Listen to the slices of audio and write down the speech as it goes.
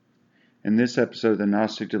In this episode of the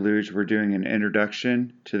Gnostic Deluge, we're doing an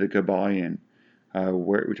introduction to the Kybalion.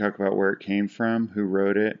 Where we talk about where it came from, who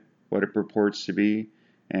wrote it, what it purports to be,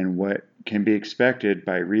 and what can be expected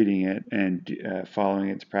by reading it and following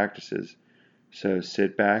its practices. So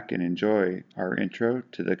sit back and enjoy our intro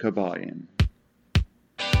to the Kybalion.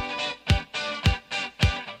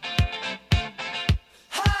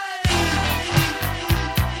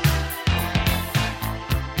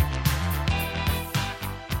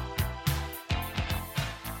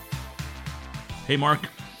 Hey, Mark.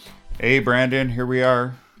 Hey, Brandon. Here we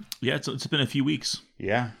are. Yeah, it's been a few weeks.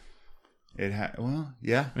 Yeah.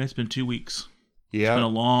 It's been 2 weeks. Yeah. It's been a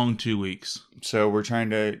long 2 weeks. So we're trying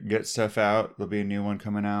to get stuff out. There'll be a new one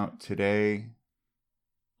coming out today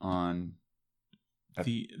on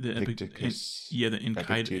The Epictetus. the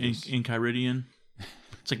Enchiridion.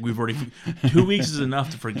 It's like we've already 2 weeks is enough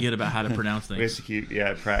to forget about how to pronounce things. We have to keep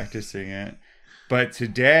practicing it. But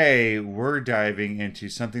today we're diving into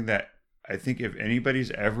something that I think if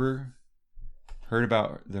anybody's ever heard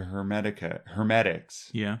about the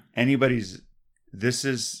Hermetics, Yeah. this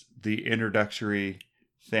is the introductory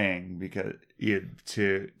thing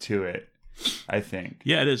to it, I think.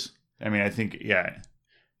 Yeah, it is. I mean, I think, yeah.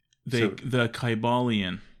 The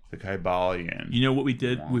Kybalion. The Kybalion. You know what we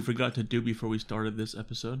did? Yeah. We forgot to do before we started this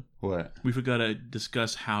episode? What? We forgot to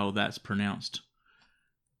discuss how that's pronounced.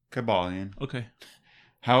 Kybalion. Okay.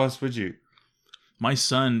 How else would you? My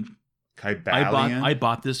son... Kybalion? I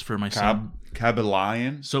bought this for my son.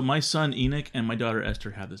 Kybalion? So my son Enoch and my daughter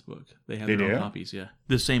Esther have this book. They have their own copies, yeah.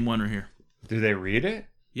 The same one right here. Do they read it?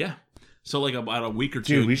 Yeah. So like about a week or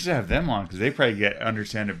two. Dude, we should have them on because they probably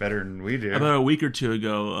understand it better than we do. About a week or two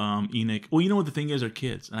ago, Enoch. Well, you know what the thing is, they're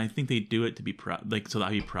kids, and I think they do it to be proud, like so that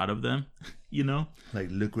I'd be proud of them. You know, like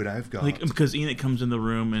look what I've got. Like because Enoch comes in the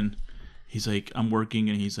room and he's like, I'm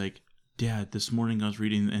working, and he's like, Dad, this morning I was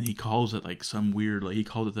reading, and he calls it like some weird, like he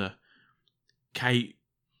called it the Kybalion.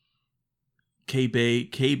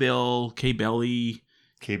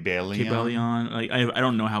 Like I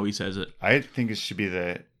don't know how he says it. I think it should be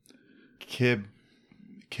the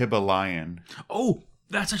Kybalion. Oh,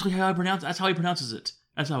 that's actually how I pronounce it. That's how he pronounces it.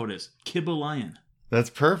 That's how it is. Kybalion. That's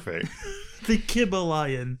perfect. The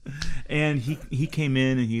Kybalion. And he came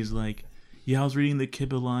in and he's like, yeah, I was reading the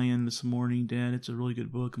Kybalion this morning, Dad. It's a really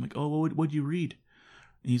good book. I'm like, oh, what'd you read?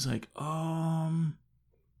 And he's like,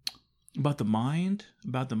 About the mind.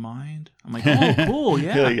 I'm like, oh, cool,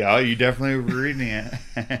 yeah. Yeah, you definitely were reading it.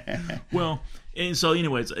 Well, and so,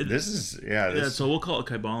 anyways, so we'll call it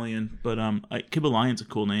Kybalion, but Kybalion's a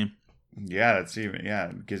cool name. Yeah,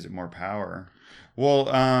 it gives it more power. Well,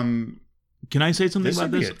 can I say something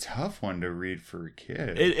about this? This would be a tough one to read for a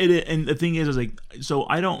kid. And the thing is like, so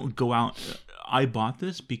I don't go out. I bought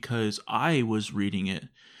this because I was reading it,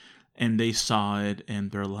 and they saw it,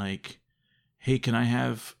 and they're like, hey, can I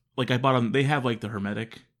have? Like I bought them. They have like the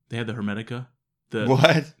Hermetic. They have the Hermetica.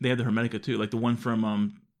 What? They have the Hermetica too, like the one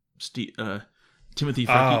from Timothy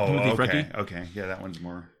Frecky. Oh, Timothy okay. Frecky. Okay, yeah, that one's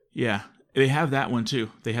more. Yeah, they have that one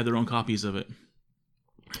too. They have their own copies of it,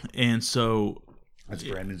 and so that's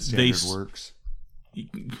Brandon's standard works.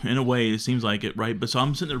 In a way, it seems like it, right? But so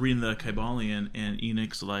I'm sitting there reading the Kybalion, and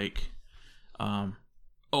Enoch's like, so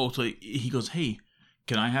he goes, "Hey,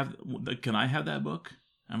 can I have that book?"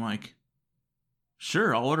 I'm like,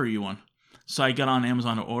 sure, I'll order you one. So I got on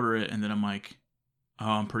Amazon to order it, and then I'm like, oh,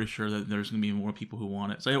 I'm pretty sure that there's going to be more people who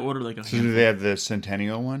want it. So I ordered like a... So do they have the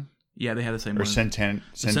Centennial one? Yeah, they have the same one. Or Centenary.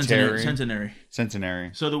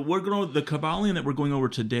 So the Kybalion that we're going over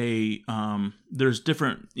today, there's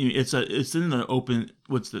different... It's in the open...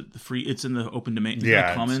 It's in the open domain.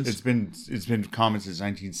 Yeah, Commons. It's been common since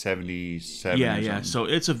 1977. Yeah. So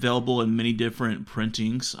it's available in many different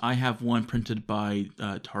printings. I have one printed by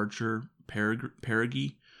Tarcher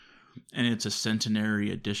Perigee, and it's a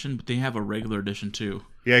centenary edition, but they have a regular edition too.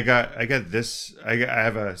 Yeah, I got this. I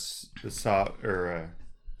have a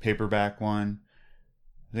paperback one.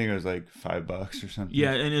 I think it was like $5 or something.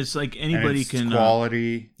 Yeah, and it's like anybody can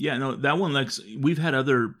quality. Yeah, no, that one looks. We've had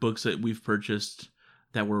other books that we've purchased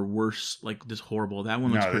that were worse, like just horrible. That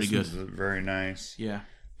one looks pretty good. This one's very nice. Yeah,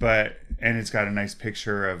 and it's got a nice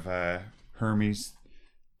picture of Hermes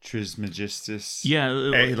Trismegistus. Yeah,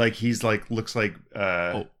 like he's like looks like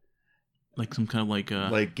like some kind of like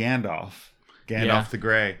Gandalf the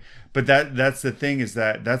Grey. But that's the thing, is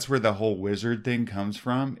that's where the whole wizard thing comes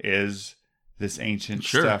from, is this ancient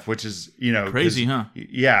stuff, which is crazy, huh?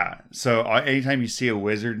 Yeah. So anytime you see a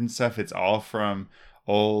wizard and stuff, it's all from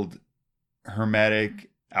old Hermetic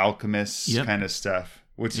alchemists kind of stuff,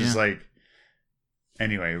 which is like,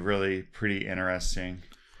 anyway, really pretty interesting.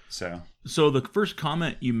 So the first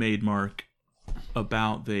comment you made, Mark,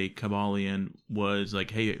 about the Kabbalion was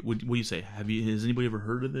like, hey, what do you say? Has anybody ever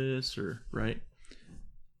heard of this? Or right?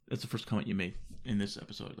 That's the first comment you made in this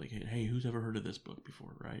episode. Like, hey, who's ever heard of this book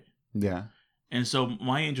before? Right? Yeah. And so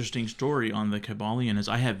my interesting story on the Kabbalion is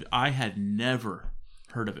I had never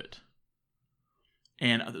heard of it.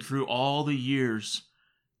 And through all the years,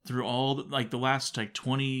 the last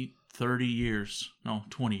 20, 30 years, no,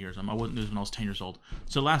 20 years. I wasn't doing this when I was 10 years old.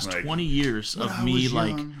 So the last 20 years of me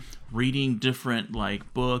reading different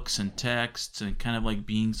books and texts and kind of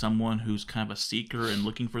being someone who's kind of a seeker and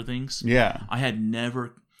looking for things. Yeah. I had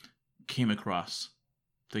never came across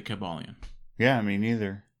the Kabbalion. Yeah, me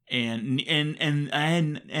neither. And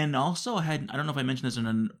also I don't know if I mentioned this in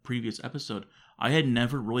a previous episode. I had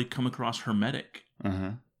never really come across Hermetic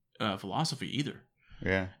philosophy either.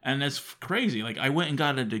 Yeah. And that's crazy. I went and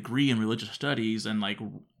got a degree in religious studies and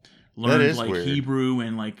learned weird. Hebrew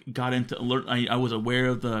and got into I was aware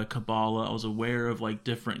of the Kabbalah. I was aware of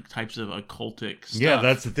different types of occultic stuff. Yeah,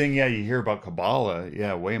 that's the thing. Yeah, you hear about Kabbalah.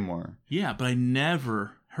 Yeah, way more. Yeah, but I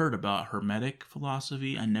never heard about Hermetic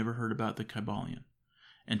philosophy. I never heard about the Kabbalion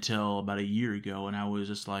until about a year ago, and I was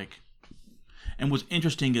just and what's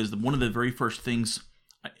interesting is one of the very first things,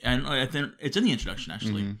 and I think it's in the introduction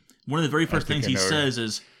actually. Mm-hmm. One of the very first things he says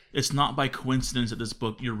is, "It's not by coincidence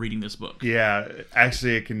that you're reading this book." Yeah,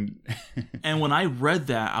 actually, it can. And when I read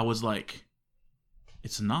that, I was like,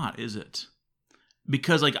 "It's not, is it?"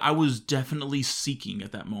 Because I was definitely seeking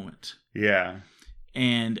at that moment. Yeah.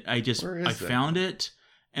 And I found it,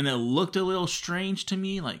 and it looked a little strange to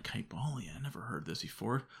me. Kabbalion, I never heard this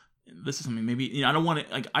before. This is something maybe I don't want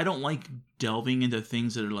to I don't like delving into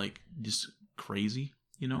things that are just crazy,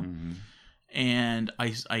 Mm-hmm. And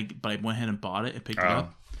I went ahead and bought it and picked it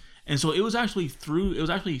up. And so it was actually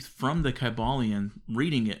from the Kabbalion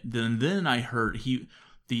reading it. Then I heard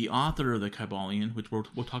the author of the Kabbalion, which we'll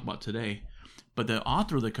talk about today, but the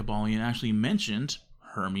author of the Kabbalion actually mentioned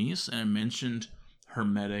Hermes and mentioned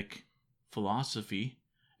Hermetic philosophy.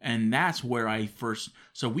 And that's where I first.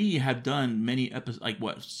 So we have done many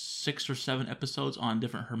episodes, 6 or 7 episodes on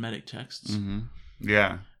different Hermetic texts. Mm-hmm.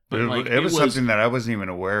 Yeah, but it was something that I wasn't even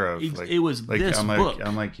aware of. It was this book.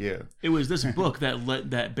 I'm like you. It was this book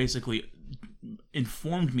that basically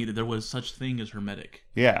informed me that there was such thing as Hermetic.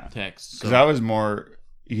 Texts. Because I was more,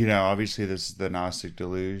 obviously this is the Gnostic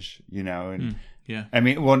deluge, and yeah. I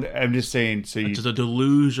mean, well, I'm just saying. So it's a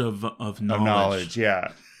deluge of knowledge. Of knowledge,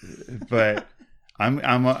 yeah, but.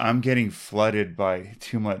 I'm getting flooded by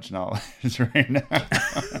too much knowledge right now.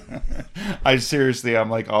 I'm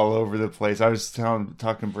all over the place. I was talking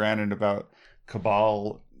to Brandon about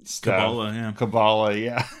Kabbalah stuff. Kabbalah,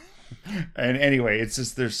 yeah. And anyway, it's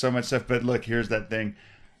just there's so much stuff. But look, here's that thing.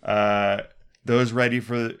 Those ready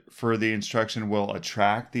for the instruction will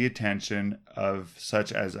attract the attention of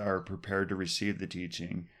such as are prepared to receive the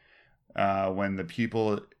teaching. When the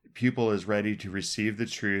pupil is ready to receive the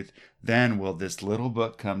truth, then will this little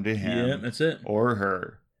book come to him. Yeah, that's it. Or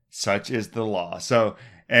her. Such is the law. So,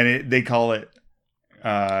 and they call it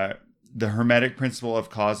the Hermetic principle of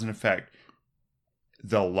cause and effect,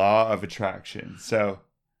 the law of attraction.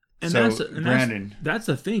 Brandon, that's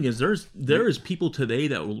the thing is there is people today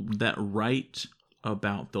that write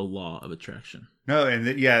about the law of attraction. No, and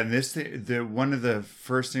this one of the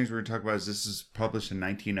first things we're going to talk about is this is published in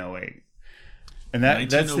 1908. And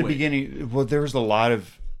that's the beginning. Well, there was a lot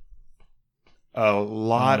of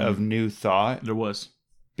new thought. There was.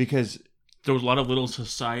 Because there was a lot of little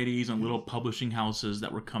societies and little publishing houses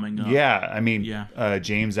that were coming up. Yeah, I mean,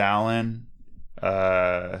 James Allen,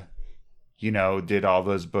 did all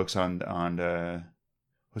those books on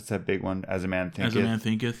what's that big one? As a Man Thinketh. As a Man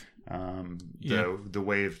Thinketh. The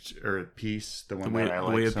Way of Peace, the one that I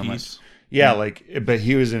like so much. Yeah, but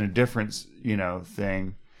he was in a different,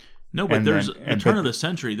 thing. No, but the turn of the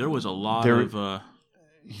century, there was a lot of.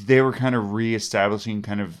 They were kind of reestablishing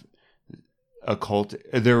kind of occult.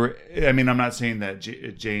 I'm not saying that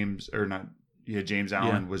James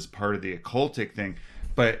Allen was part of the occultic thing,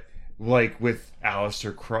 but with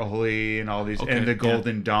Aleister Crowley and all these and the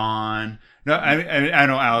Golden Dawn. No, I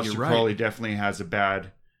know Aleister Crowley definitely has a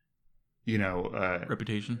bad,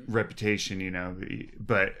 reputation,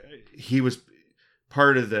 but he was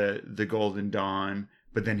part of the Golden Dawn.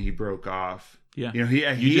 But then he broke off. Yeah,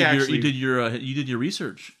 you did your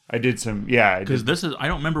research. I did some, because I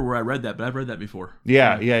don't remember where I read that, but I've read that before.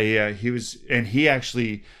 Yeah. He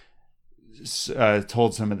actually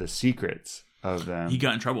told some of the secrets of them. He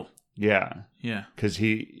got in trouble. Yeah, because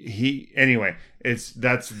he anyway. That's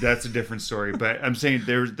a different story. But I'm saying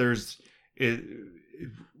there's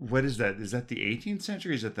what is that? Is that the 18th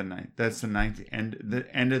century? Is that the 9th? That's the 9th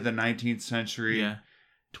the end of the 19th century. Yeah.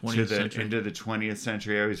 20th century. into the 20th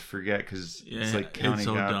century. I always forget because it's like counting it's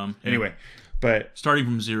so out. dumb. Anyway, but starting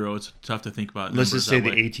from zero, it's tough to think about. Let's just say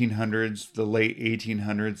the 1800s, the late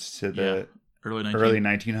 1800s to the early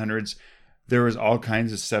 1900s. There was all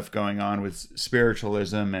kinds of stuff going on with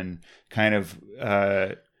spiritualism and kind of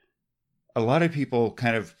a lot of people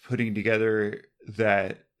kind of putting together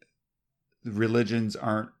that religions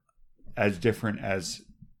aren't as different as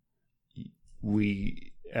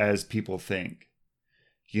people think.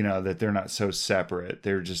 You know, that they're not so separate.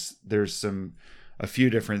 They're just, there's a few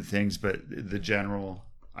different things, but the general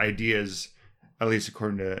ideas, at least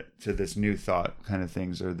according to this new thought kind of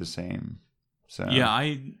things, are the same. So yeah,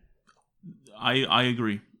 I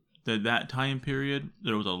agree that time period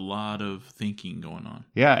there was a lot of thinking going on.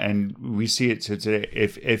 Yeah, and we see it today.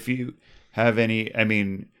 If you have any, I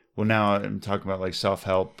mean, well, now I'm talking about like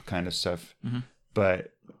self-help kind of stuff,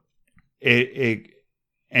 but it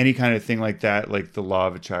any kind of thing like that, like the law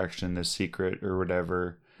of attraction, The Secret, or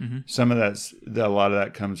whatever. Some of a lot of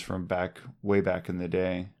that comes from way back in the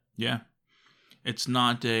day. Yeah, it's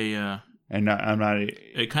not a. And I'm not.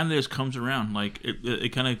 It kind of just comes around, like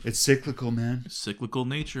it kind of. It's cyclical, man. Cyclical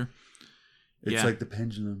nature. It's like the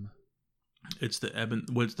pendulum. It's the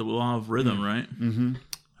what's the law of rhythm, right? Mm-hmm.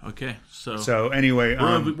 Okay, so anyway,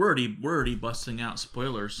 we're already busting out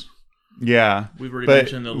spoilers. Yeah, we've already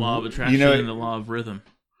mentioned the law of attraction and the law of rhythm.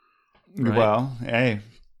 Right? Well, hey,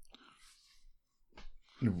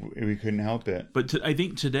 we couldn't help it. But I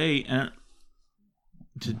think today,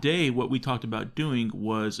 what we talked about doing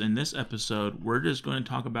was, in this episode, we're just going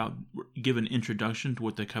to give an introduction to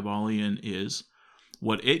what the Kybalion is,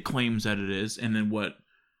 what it claims that it is, and then what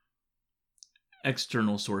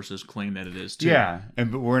external sources claim that it is too. Yeah,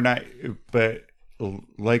 but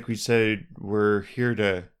like we said, we're here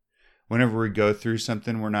to, whenever we go through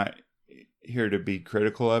something, we're not here to be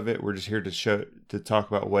critical of it. We're just here to talk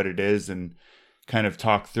about what it is and kind of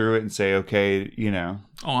talk through it and say, okay, you know.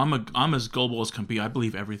 Oh, I'm as gullible as can be. I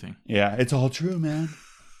believe everything. Yeah, it's all true, man.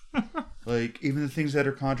 Like, even the things that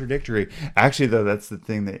are contradictory. Actually, though, that's the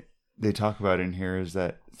thing that they talk about in here, is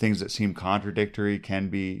that things that seem contradictory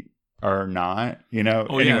are not, you know.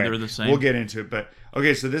 Oh, anyway, yeah, they're the same. We'll get into it. But,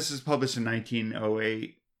 okay, so this is published in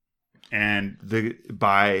 1908, and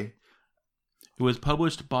it was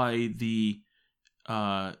published by the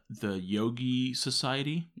Yogi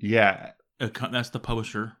Society. Yeah. That's the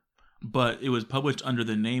publisher. But it was published under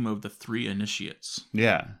the name of the Three Initiates.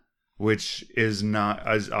 Yeah. Which is not,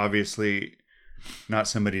 as obviously not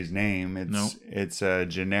somebody's name. It's a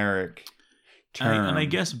generic term. And I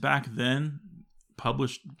guess back then,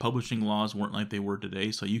 publishing laws weren't like they were today.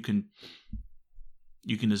 So you can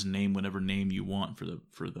just name whatever name you want for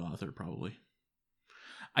the author, probably.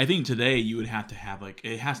 I think today you would have to have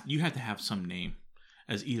you have to have some name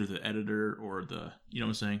as either the editor or you know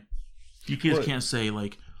what I'm saying? You just can't say,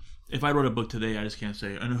 like, if I wrote a book today, I just can't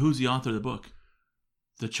say, and who's the author of the book?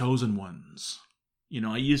 The Chosen Ones. You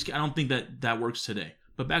know, I don't think that works today.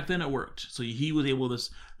 But back then it worked. So he was able to,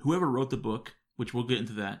 whoever wrote the book, which we'll get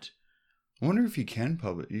into that. I wonder if you can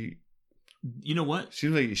publish. You know what?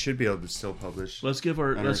 Seems like you should be able to still publish. Let's give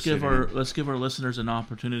our listeners an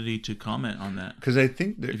opportunity to comment on that. Because I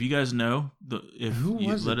think if you guys know,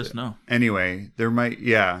 let us know. Anyway, there might,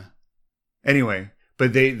 yeah. Anyway,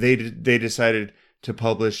 but they decided to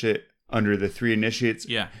publish it under the Three Initiates.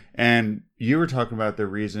 Yeah. And you were talking about the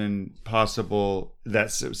reason possible.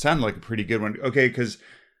 That sounded like a pretty good one. Okay, because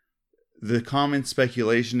the common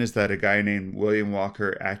speculation is that a guy named William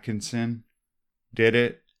Walker Atkinson did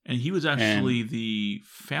it. And he was actually the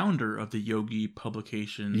founder of the Yogi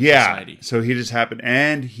Publication Society. Yeah, so he just happened.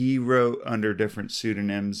 And he wrote under different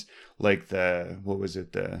pseudonyms, like Yogi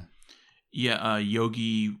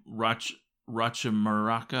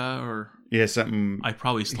Rachamaraka, or... Yeah, something. I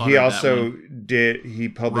probably slaughtered He also that one. he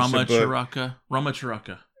published a book.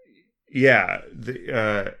 Ramacharaka. Yeah.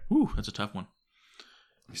 Ooh, that's a tough one.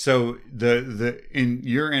 So in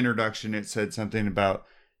your introduction, it said something about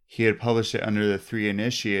he had published it under the Three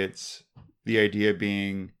Initiates. The idea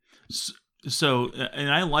being, so,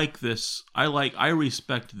 and I like this. I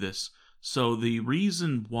respect this. So the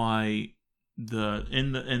reason why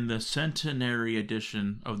in the centenary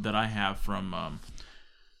edition that I have from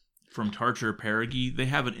Tarcher Perigee, they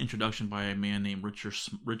have an introduction by a man named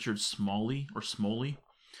Richard Smalley,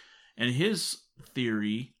 and his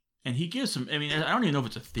theory. And he gives some, I mean, I don't even know if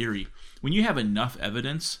it's a theory. When you have enough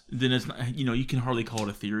evidence, then it's not, you can hardly call it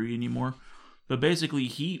a theory anymore. But basically,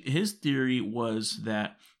 his theory was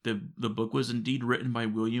that the book was indeed written by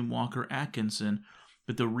William Walker Atkinson,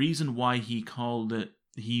 but the reason why he called it,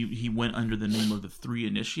 he went under the name of the Three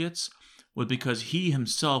Initiates, was because he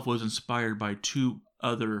himself was inspired by two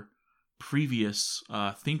other previous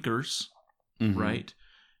thinkers, right,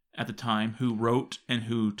 at the time who wrote and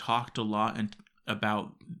who talked a lot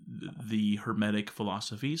about the Hermetic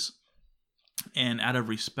philosophies. And out of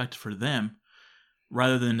respect for them,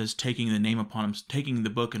 rather than just taking the name upon him, taking the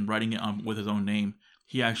book and writing it with his own name,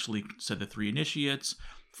 he actually said the three initiates.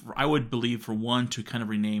 I would believe, for one, to kind of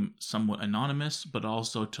rename somewhat anonymous, but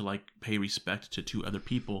also to like pay respect to two other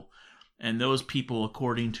people. And those people,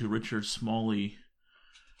 according to Richard Smalley,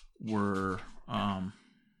 were I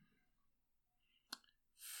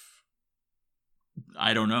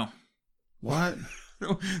don't know. What?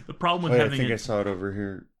 The problem with having I think I saw it over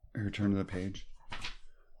here. Here, turn to the page.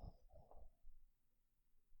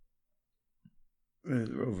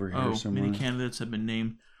 Over here somewhere. Many candidates have been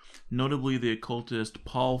named, notably the occultist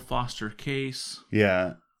Paul Foster Case.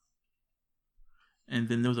 Yeah. And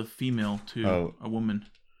then there was a female too, a woman.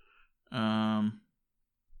 Anna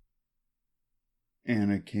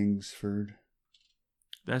Kingsford.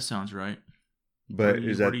 That sounds right. But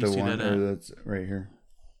is that the one? That's right here.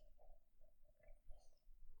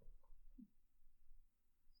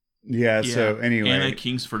 Yeah. So anyway, Anna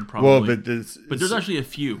Kingsford probably. Well, but there's actually a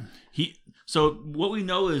few. So what we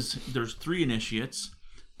know is there's three initiates,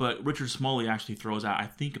 but Richard Smalley actually throws out, I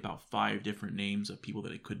think, about 5 different names of people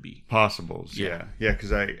that it could be. Possibles. Yeah.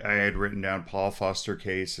 Because I had written down Paul Foster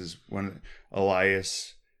Case as one,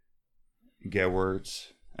 Elias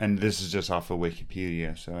Gewertz, and this is just off of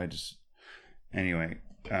Wikipedia. So I just anyway.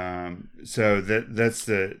 So that's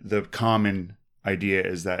the common idea,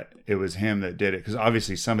 is that it was him that did it, because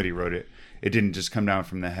obviously somebody wrote it. It didn't just come down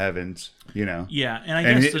from the heavens, Yeah, and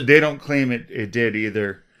I guess they don't claim it did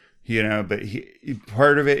either, But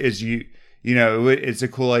part of it is it's a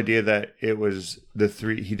cool idea that it was the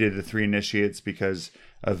three. He did the 3 initiates because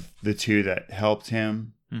of the 2 that helped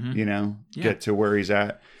him, get to where he's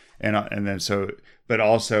at, and then so. But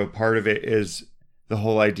also part of it is the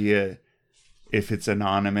whole idea. If it's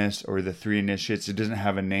anonymous or the 3 initiates, it doesn't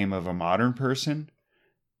have a name of a modern person,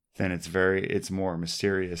 then it's more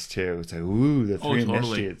mysterious too. It's like, ooh, the 3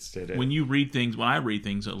 initiates did it. When I read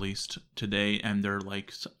things at least today, and they're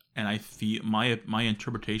like, and I feel my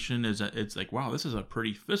interpretation is that it's like, wow, this is a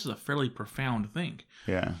fairly profound thing.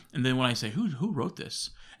 Yeah. And then when I say, who wrote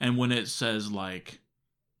this? And when it says like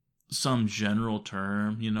some general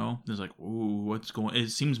term, there's like, ooh, what's going?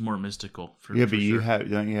 It seems more mystical. But you have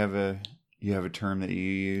a term that you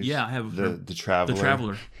use. Yeah, I have the Traveler. The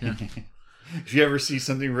Traveler. Yeah. If you ever see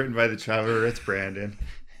something written by the Traveler, it's Brandon.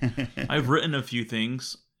 I've written a few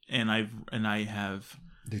things, and I have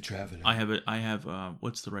the Traveler. I have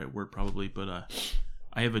what's the right word probably, but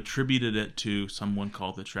I have attributed it to someone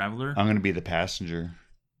called the Traveler. I'm going to be the passenger.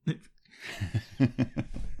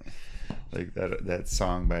 Like that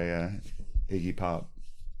song by Iggy Pop.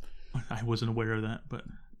 I wasn't aware of that, but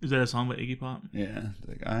is that a song by Iggy Pop? Yeah,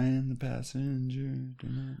 like I am the passenger.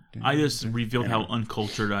 I just revealed how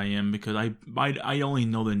uncultured I am because I only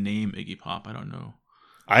know the name Iggy Pop. I don't know.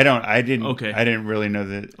 I didn't. Okay. I didn't really know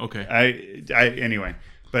that. Okay. Anyway,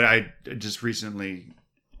 but I just recently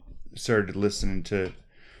started listening to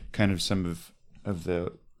kind of some of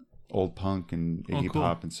the old punk and Iggy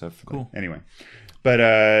Pop and stuff. Cool. Anyway,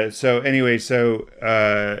 but so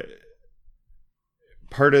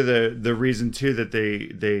part of the reason too that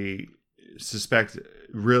they suspect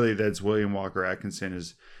really that's William Walker Atkinson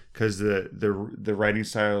is because the writing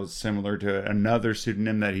style is similar to another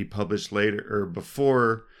pseudonym that he published later or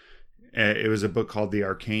before. It was a book called The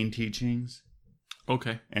Arcane Teachings.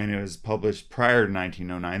 Okay. And it was published prior to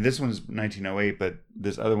 1909. This one's 1908, but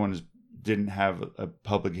this other one didn't have a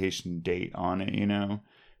publication date on it,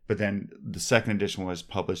 But then the second edition was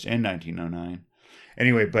published in 1909.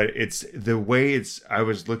 Anyway, but it's the way I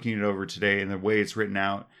was looking it over today, and the way it's written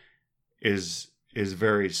out is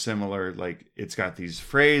very similar. Like it's got these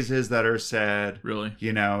phrases that are said. Really?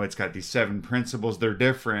 It's got these 7 principles. They're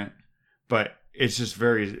different, but it's just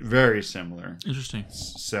very, very similar. Interesting.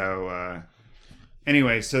 So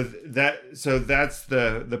anyway, so that's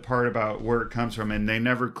the part about where it comes from, and they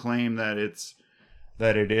never claim that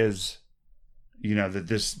it is, that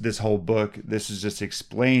this whole book, this is just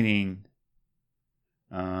explaining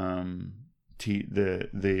the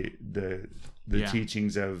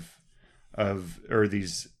teachings of or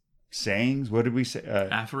these sayings. What did we say?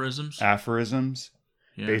 Aphorisms.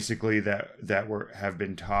 Yeah. Basically that have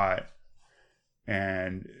been taught,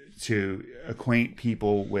 and to acquaint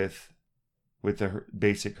people with the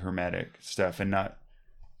basic Hermetic stuff, and not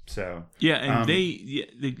so. Yeah, and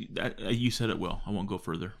you said it well. I won't go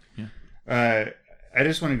further. Yeah. I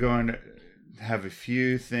just want to go on. Have a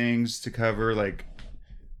few things to cover, like,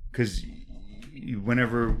 because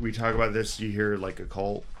whenever we talk about this, you hear like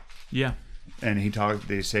occult, Yeah. and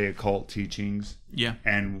they say occult teachings. Yeah.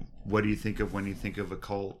 And what do you think of when you think of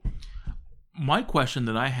occult? My question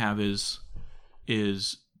that I have is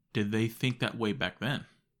did they think that way back then?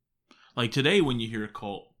 Like today, when you hear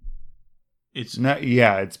occult, it's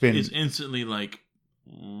instantly like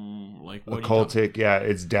what occultic. Yeah,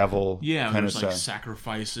 it's devil. Yeah, kind there's of like stuff.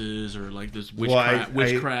 sacrifices or like this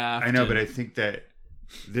witchcraft. I know, but I think that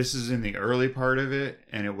this is in the early part of it,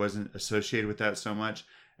 and it wasn't associated with that so much.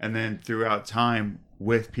 And then throughout time,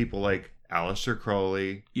 with people like Aleister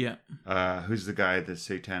Crowley. Yeah. Who's the guy, the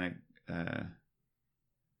satanic...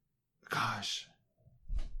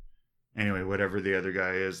 Anyway, whatever the other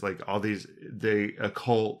guy is, like all these... The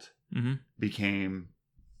occult became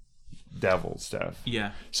devil stuff.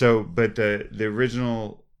 Yeah. So, but the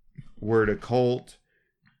original word occult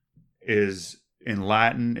is in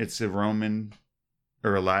Latin. It's a Roman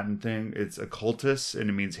or a Latin thing. It's occultus, and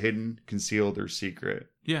it means hidden, concealed, or secret.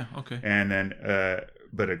 Yeah. Okay. And then,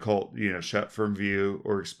 but occult, shut from view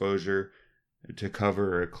or exposure, to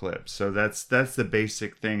cover or eclipse. So that's the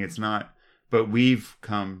basic thing. It's not, but we've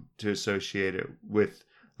come to associate it with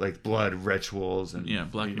like blood rituals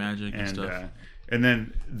and black magic and stuff. And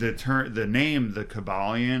then the name, the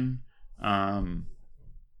Kybalion,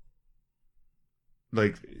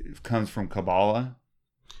 like comes from Kabbalah,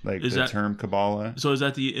 like term Kabbalah. So is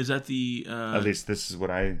that the at least this is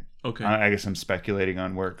what I guess I'm speculating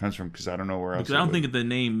on where it comes from because I don't know where else. Because I don't think the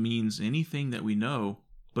name means anything that we know,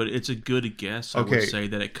 but it's a good guess. I would say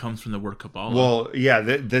that it comes from the word Kabbalah. Well, yeah,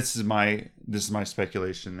 this is my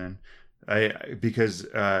speculation then. Because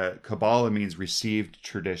Kabbalah means received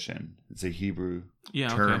tradition. It's a Hebrew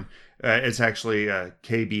term. Okay. It's actually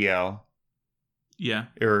KBL. Yeah.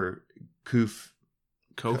 Or Kof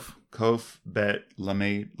Bet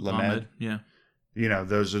Lamed. Yeah.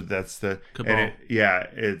 That's the Kabbalah.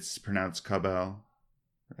 It's pronounced Kabal.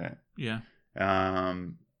 Right. Yeah.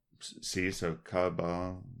 So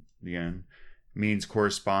Kybalion means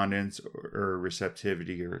correspondence or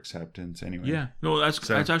receptivity or acceptance. Anyway. Yeah. No, that's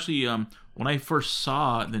actually when I first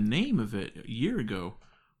saw the name of it a year ago,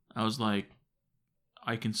 I was like,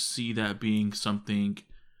 I can see that being something,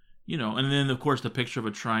 and then of course the picture of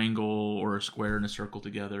a triangle or a square and a circle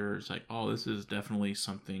together. It's like, oh, this is definitely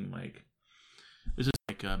something like, this is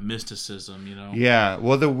like a mysticism, Yeah.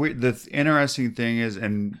 Well, the interesting thing is,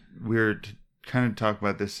 and we're kind of talk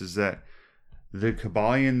about this, is that the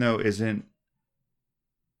Kybalion though isn't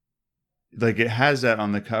like, it has that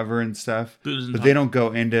on the cover and stuff, but they don't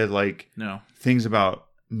go into like things about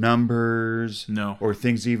numbers or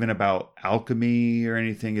things even about alchemy or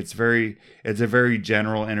anything. It's a very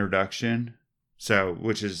general introduction, so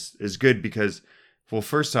which is good because, well,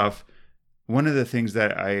 first off, one of the things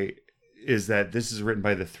is that this is written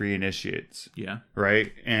by the three initiates. Yeah.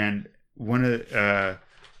 Right? And one of the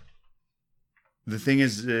thing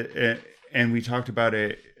is, and we talked about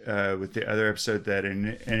it with the other episode, that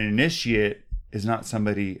an initiate is not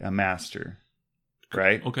a master,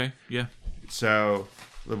 right? Okay, yeah. So,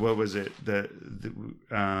 what was it?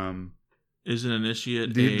 Is an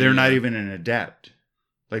initiate? They're not even an adept,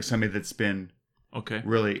 like somebody that's been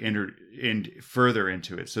really entered further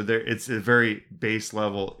into it. So it's a very base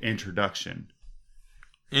level introduction.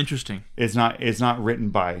 Interesting. It's not written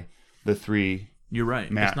by the three. You're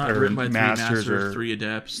right. It's not written by three masters or three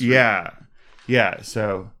adepts. Yeah.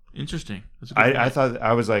 So interesting. I thought,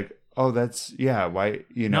 I was like, oh, that's why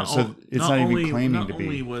so it's not even claiming to be. Not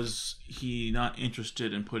only was he not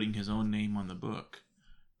interested in putting his own name on the book,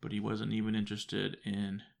 but he wasn't even interested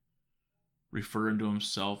in referring to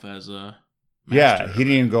himself as a master. Yeah, he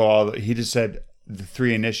didn't go he just said the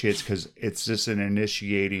three initiates because it's just an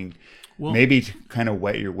initiating. Well, maybe to kind of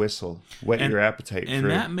wet your appetite.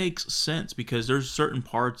 And that makes sense because there's certain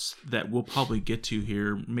parts that we'll probably get to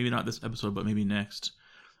here, maybe not this episode, but maybe next,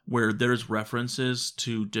 where there's references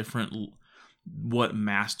to different,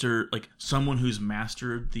 like someone who's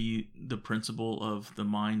mastered the principle of the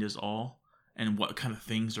mind is all and what kind of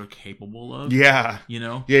things they're capable of. Yeah.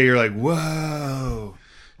 Yeah, you're like, whoa.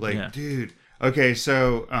 Like, dude. Okay,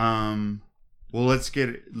 so, well, let's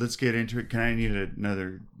get into it. I need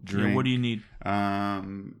another drink? Yeah, what do you need?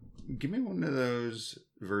 Give me one of those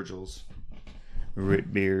Virgil's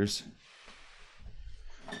root beers.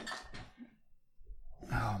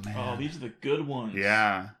 Oh man! Oh, these are the good ones.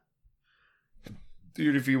 Yeah,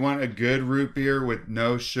 dude. If you want a good root beer with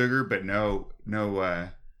no sugar, but no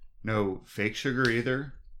fake sugar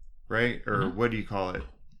either, right? Or what do you call it?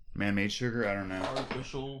 Man-made sugar? I don't know.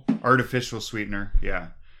 Artificial sweetener. Yeah.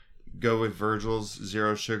 Go with Virgil's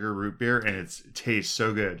Zero Sugar Root Beer, and it tastes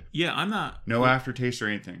so good. Yeah, I'm not... No aftertaste or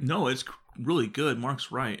anything. No, it's really good.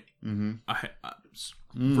 Mark's right. Mm-hmm.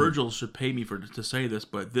 Virgil should pay me to say this,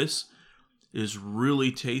 but this is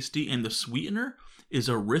really tasty, and the sweetener is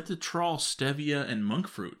erythritol, stevia, and monk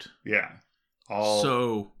fruit. Yeah.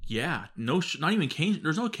 So yeah, not even cane.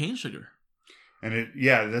 There's no cane sugar. And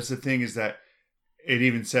that's the thing, is that it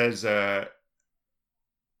even says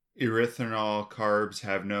erythritol carbs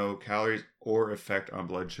have no calories or effect on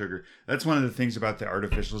blood sugar. That's one of the things about the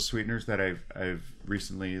artificial sweeteners that I've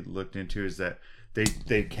recently looked into, is that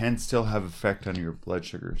they can still have effect on your blood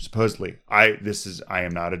sugar. Supposedly. I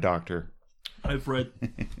am not a doctor. I've read.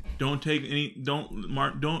 Don't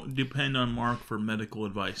depend on Mark for medical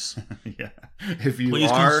advice. Yeah. If you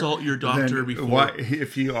please are, consult your doctor before.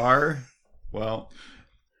 If you are, well,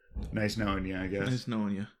 nice knowing you, I guess. Nice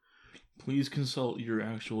knowing you. Please consult your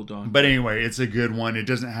actual doctor. But anyway, it's a good one. It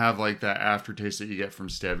doesn't have like that aftertaste that you get from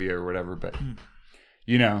stevia or whatever, but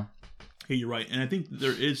you know. Hey, you're right. And I think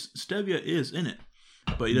stevia is in it,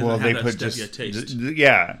 but it doesn't have that stevia taste.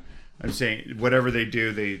 Yeah. I'm saying whatever they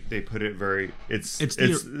do, they put it very. It's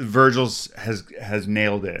Virgil's has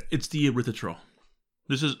nailed it. It's the erythritol.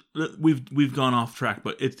 This is we've gone off track,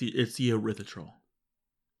 but it's the erythritol.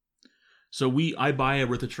 So I buy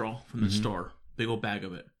erythritol from the store, big old bag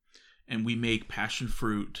of it, and we make passion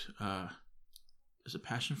fruit. Is it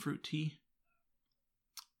passion fruit tea?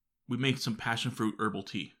 We make some passion fruit herbal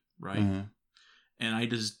tea, right? Mm-hmm. And I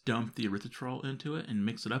just dump the erythritol into it and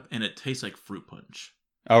mix it up, and it tastes like fruit punch.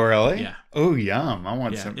 Oh, really? Yeah. Oh, yum! I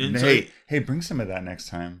want some. Hey, bring some of that next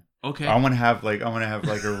time. Okay. I want to have like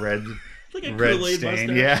a red, like a red Kool-Aid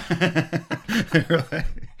stain. mustache.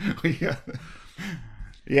 Yeah.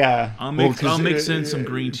 Yeah. I'll mix in some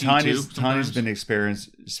green tea too. Tanya's been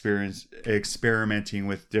experimenting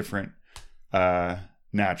with different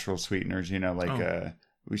natural sweeteners. You know,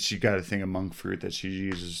 she got a thing of monk fruit that she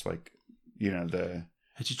uses, like, you know, the.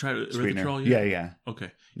 Had she tried erythritol yet? Yeah.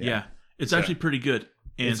 Okay. Yeah. It's actually pretty good.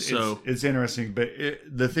 And it's interesting, but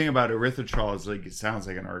the thing about erythritol is, like, it sounds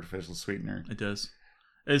like an artificial sweetener. It does.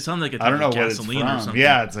 It sounds like a type I don't know of what it's gasoline from. or something.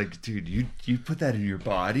 Yeah, it's like, dude, you put that in your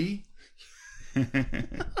body.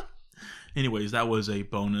 Anyways, that was a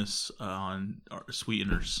bonus on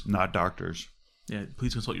sweeteners. Not doctors. Yeah,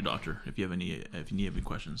 please consult your doctor if you need any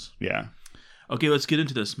questions. Yeah. Okay, let's get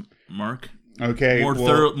into this, Mark. Okay.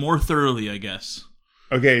 More thoroughly, I guess.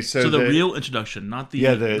 Okay, so the real introduction, not the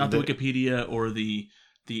Wikipedia or the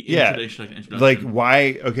introduction. Like,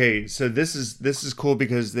 why? Okay, so this is cool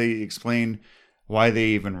because they explain why they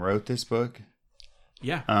even wrote this book.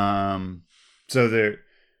 Yeah. So they're.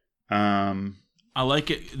 I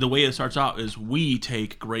like it. The way it starts out is, we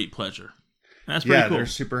take great pleasure. And that's pretty cool. They're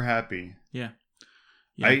super happy. Yeah.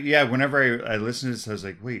 Whenever I listened to this, I was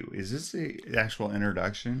like, wait, is this the actual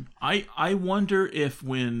introduction? I wonder if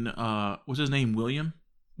when what's his name,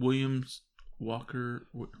 Williams Walker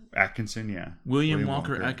Atkinson, yeah. William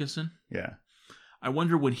Walker Atkinson? Yeah. I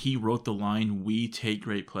wonder when he wrote the line, "We take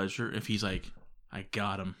great pleasure," if he's like, I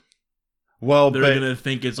got him. Well, they're going to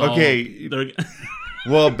think it's okay.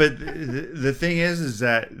 Well, but the thing is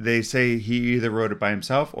that they say he either wrote it by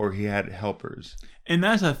himself or he had helpers. And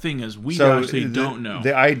that's the thing, is we actually don't know.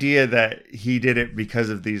 The idea that he did it because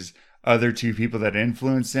of these other two people that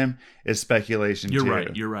influenced him is speculation.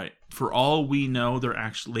 You're right. For all we know,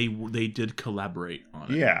 they did collaborate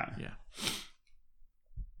on it. Yeah.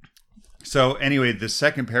 So anyway, the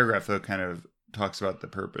second paragraph though kind of talks about the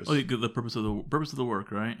purpose. Oh, the purpose of the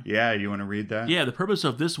work, right? Yeah, you want to read that? Yeah, the purpose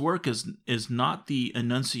of this work is not the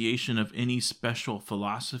enunciation of any special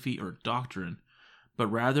philosophy or doctrine, but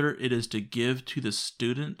rather it is to give to the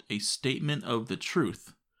student a statement of the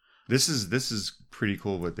truth. This is pretty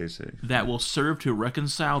cool what they say. That will serve to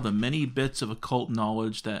reconcile the many bits of occult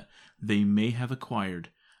knowledge that they may have acquired,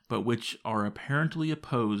 but which are apparently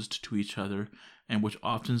opposed to each other, and which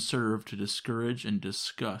often serve to discourage and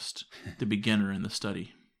disgust the beginner in the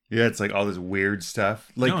study. Yeah, it's like all this weird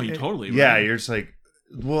stuff. Like, no, you totally right. Yeah, you're just like,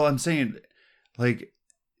 well, I'm saying, like,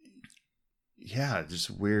 yeah, just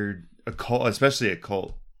weird occult, especially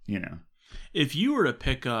occult, you know. If you were to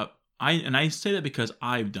pick up, I say that because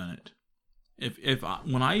I've done it.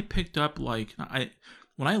 When I picked up, like,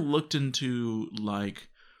 when I looked into, like,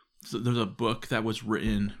 there's a book that was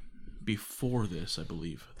written before this, I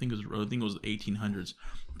believe. I think it was the 1800s.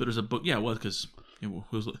 But there's a book, yeah, it was, because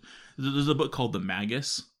there's a book called The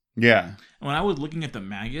Magus. Yeah. And when I was looking at The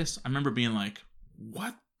Magus, I remember being like,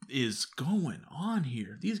 what is going on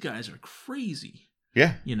here? These guys are crazy.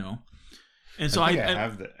 Yeah. You know? And so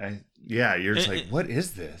you're just like, what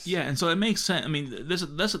is this? Yeah, and so it makes sense. I mean,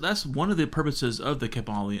 that's one of the purposes of the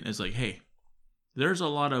Kybalion, is like, hey, there's a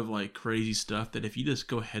lot of, like, crazy stuff that if you just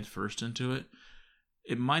go head first into it,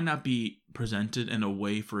 it might not be presented in a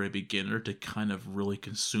way for a beginner to kind of really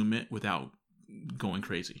consume it without going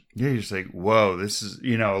crazy. Yeah, you're just like, whoa, this is,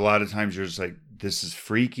 a lot of times you're just like, this is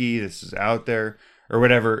freaky, this is out there, or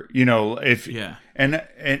whatever, if, Yeah.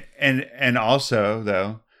 And also,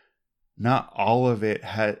 though, not all of it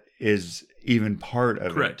is even part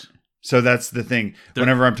of Correct. it. So that's the thing.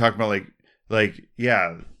 Whenever I'm talking about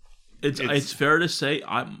yeah. It's fair to say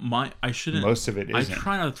I shouldn't. Most of it isn't. I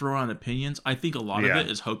try not to throw around opinions. I think a lot of it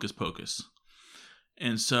is hocus pocus.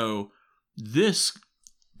 And so this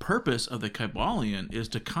purpose of the Kybalion is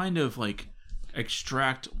to kind of like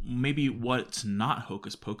extract maybe what's not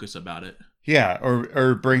hocus pocus about it. Yeah,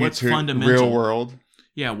 or bring it to real world.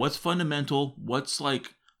 Yeah, what's fundamental? What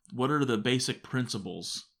are the basic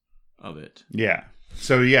principles of it? Yeah.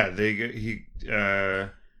 So yeah,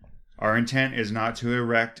 our intent is not to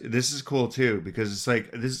erect. This is cool too because it's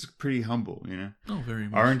like this is pretty humble, Oh, very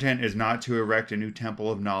much. Our intent is not to erect a new temple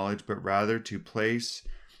of knowledge, but rather to place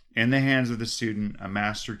in the hands of the student a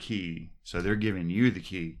master key. So they're giving you the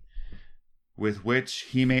key, with which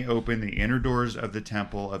he may open the inner doors of the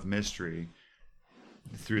temple of mystery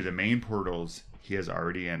through the main portals he has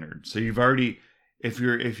already entered. So you've already, if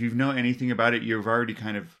you know anything about it, you've already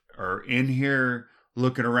kind of are in here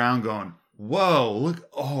looking around, going, "Whoa, look!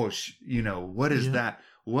 Oh, what is that?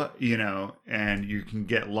 What And you can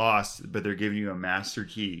get lost, but they're giving you a master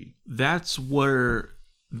key. That's where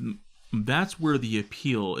the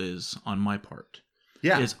appeal is on my part.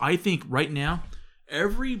 Yeah, is I think right now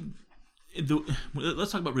let's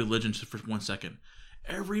talk about religion for 1 second.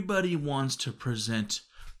 Everybody wants to present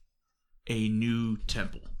a new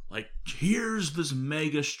temple. Like, here's this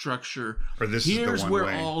mega structure. Or this here's is the one where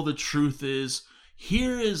way. All the truth is.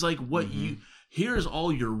 Here is like what here's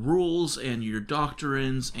all your rules and your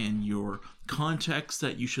doctrines and your context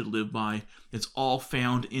that you should live by. It's all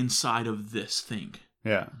found inside of this thing.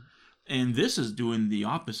 Yeah. And this is doing the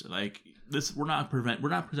opposite. Like this, we're not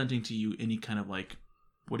presenting to you any kind of like,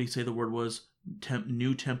 what do you say the word was?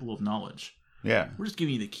 New temple of knowledge. Yeah. We're just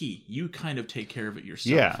giving you the key. You kind of take care of it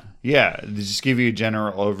yourself. Yeah. They just give you a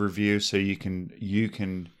general overview so you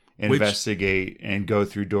can investigate and go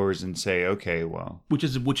through doors and say, okay, well, which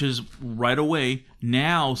is right away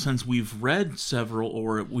now, since we've read several,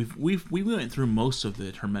 or we went through most of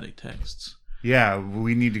the Hermetic texts. Yeah,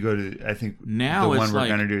 we need to go to, I think now the one we're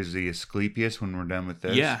going to do is the Asclepius when we're done with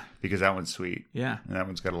this. Yeah. Because that one's sweet. Yeah. And that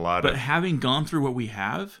one's got a lot But having gone through what we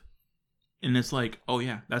have, and it's like, oh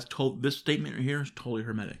yeah, this statement right here is totally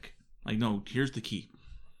Hermetic. Like, no, here's the key.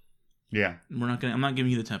 Yeah. I'm not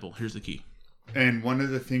giving you the temple. Here's the key. And one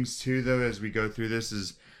of the things too, though, as we go through this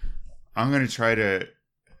is I'm going to try to,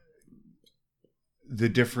 the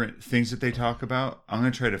different things that they talk about, I'm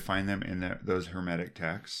going to try to find them in those Hermetic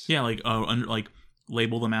texts. Yeah, like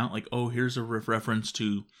label them out. Like, oh, here's a reference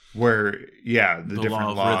to where, the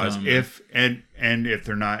different laws. Rhythm. If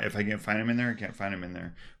they're not, if I can't find them in there, I can't find them in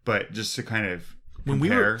there. But just to kind of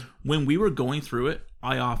compare. When we were going through it,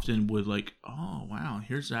 I often would like, oh wow,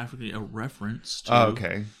 here's actually a reference to. Oh,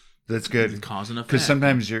 okay. That's good. Cause and effect. Because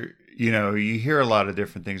sometimes you hear a lot of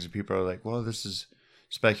different things and people are like, well, this is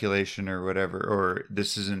speculation or whatever, or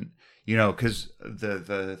this isn't, because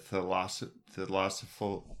the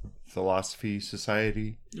Philosophy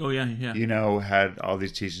Society. Oh yeah. Had all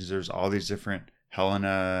these teachings. There's all these different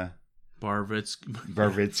Helena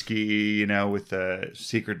Blavatsky, with the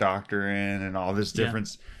secret doctrine and all this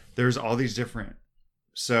difference. Yeah. There's all these different.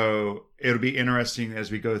 So it'll be interesting as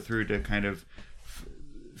we go through to kind of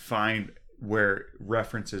find where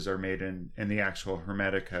references are made in the actual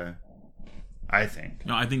Hermetica, I think.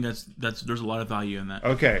 No, I think that's there's a lot of value in that.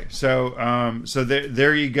 Okay, so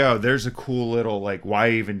there you go. There's a cool little like,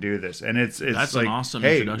 why even do this? And it's that's like, an awesome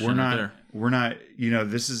hey, introduction. we're not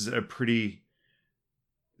this is a pretty.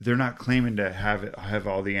 They're not claiming to have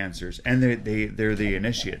all the answers, and they're the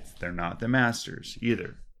initiates. They're not the masters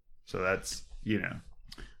either. So that's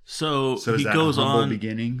So he goes on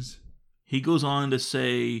beginnings. He goes on to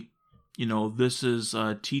say, this is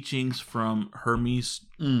teachings from Hermes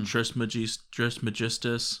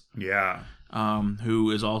Trismegistus. Yeah. Who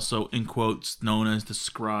is also, in quotes, known as the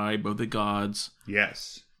scribe of the gods.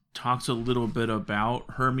 Yes. Talks a little bit about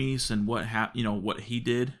Hermes and what he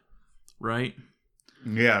did, right?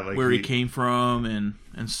 Yeah, like where he came from and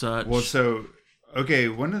such. Well, so okay,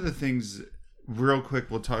 one of the things, real quick,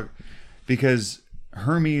 we'll talk, because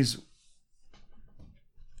Hermes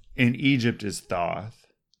in Egypt is Thoth.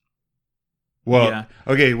 Well, yeah.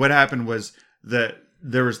 Okay, what happened was that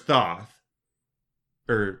there was Thoth,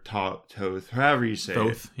 or Thoth, however you say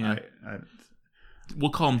Thoth, it. Yeah. We'll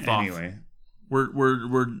call him Thoth. Anyway.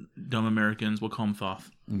 We're dumb Americans. We'll call him Thoth.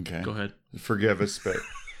 Okay. Go ahead. Forgive us, but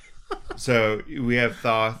So we have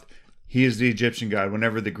Thoth. He is the Egyptian god.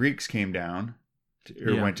 Whenever the Greeks came down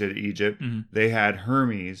went to Egypt, they had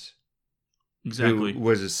Hermes, Exactly. who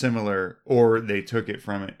was a similar, or they took it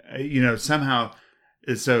from it. Somehow.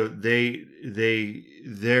 So their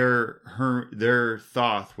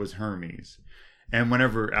Thoth was Hermes, and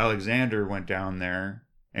whenever Alexander went down there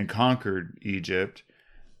and conquered Egypt,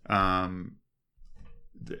 that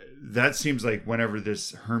seems like whenever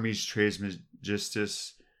this Hermes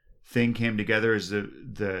Trismegistus thing came together as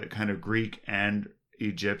the kind of Greek and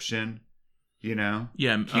Egyptian, came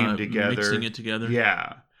together, mixing it together.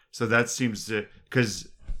 Yeah. So that seems to, because,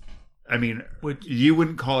 you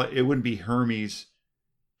wouldn't call it, it wouldn't be Hermes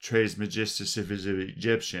Trismegistus if it's an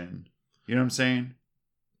Egyptian. You know what I'm saying?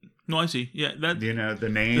 No, I see. Yeah, that. The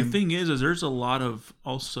name. The thing is there's a lot of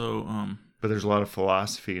also. But there's a lot of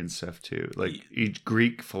philosophy and stuff too, like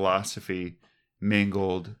Greek philosophy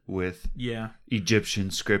mingled with Egyptian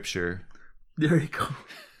scripture. There you go.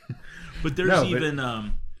 But there's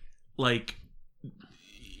like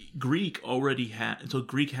Greek already had. So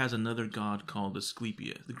Greek has another god called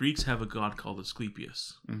Asclepius. The Greeks have a god called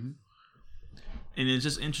Asclepius. Mm-hmm. And it's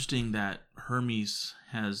just interesting that Hermes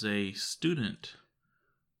has a student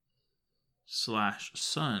 /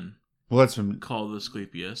 son. Well, that's called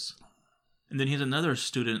Asclepius. And then he has another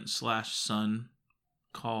student / son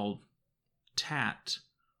called Tat,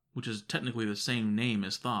 which is technically the same name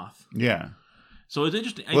as Thoth. Yeah. So it's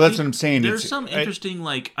interesting. Well, that's what I'm saying. There's some interesting,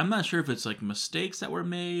 I'm not sure if it's like mistakes that were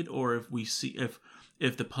made, or if we see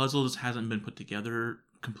if the puzzle just hasn't been put together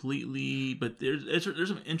completely. But there's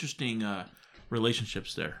some interesting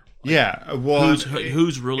relationships there. Yeah. Well,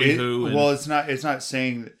 who's really who? Well, it's not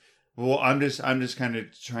saying. Well, I'm just kind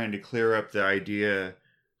of trying to clear up the idea,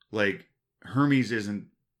 like Hermes isn't.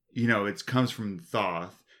 It comes from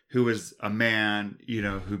Thoth, who was a man,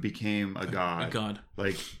 who became a god. A god.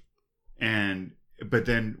 But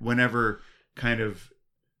then whenever kind of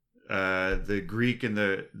the Greek and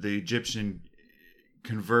the Egyptian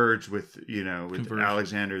converged with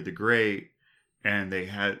Alexander the Great, and they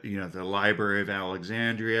had the Library of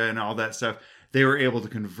Alexandria and all that stuff, they were able to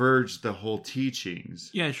converge the whole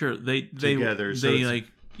teachings. Yeah, sure. They together.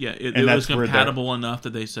 It was compatible enough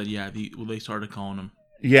that they said they started calling them.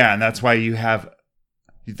 Yeah, and that's why you have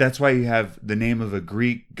the name of a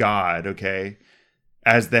Greek god, okay,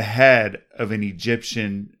 as the head of an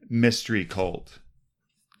Egyptian mystery cult.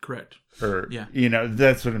 Correct. Or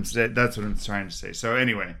that's what I'm saying. That's what I'm trying to say. So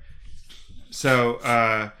anyway,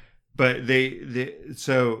 but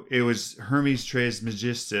so it was Hermes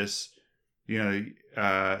Trismegistus,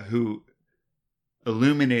 who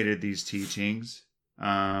illuminated these teachings.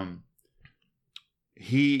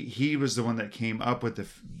 He was the one that came up with the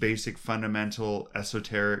basic fundamental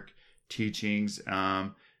esoteric teachings.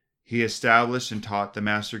 He established and taught the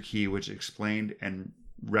Master Key, which explained and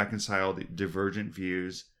reconciled divergent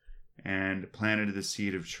views and planted the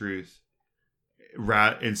seed of truth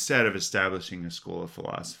instead of establishing a school of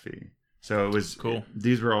philosophy. So it was cool.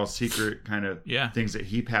 These were all secret kind of things that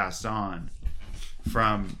he passed on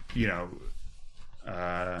from,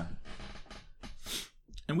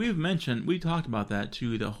 and we talked about that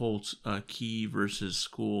too, the whole key versus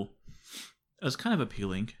school. It's kind of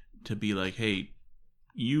appealing to be like, hey,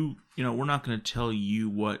 we're not going to tell you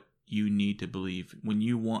what you need to believe. When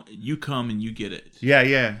you come and you get it.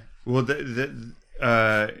 Yeah. Well, you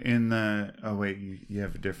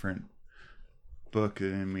have a different book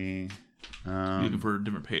than me. You looking for a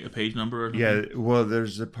different page number? Or something? Yeah. Well,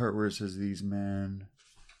 there's a part where it says these men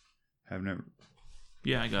have never.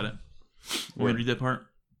 Yeah, I got it. Want me to read that part?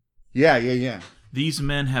 Yeah. These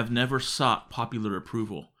men have never sought popular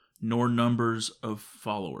approval, nor numbers of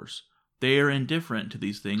followers. They are indifferent to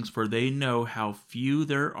these things, for they know how few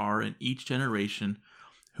there are in each generation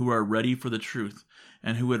who are ready for the truth,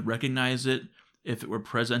 and who would recognize it if it were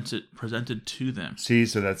presented to them. See,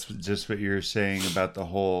 so that's just what you're saying about the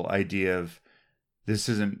whole idea of this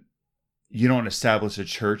isn't, you don't establish a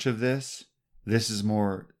church of this. This is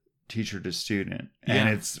more teacher to student. And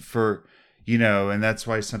it's for, and that's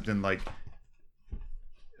why something like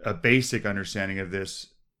a basic understanding of this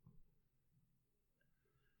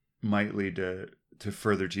might lead to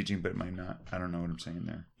further teaching, but it might not. I don't know what I'm saying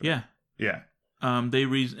there. Yeah. They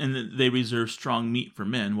reserve strong meat for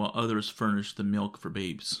men, while others furnish the milk for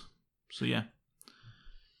babes. So yeah.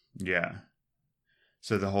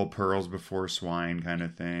 So the whole pearls before swine kind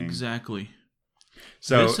of thing. Exactly.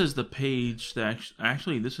 So this is the page that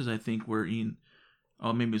actually this is, I think, where Ian.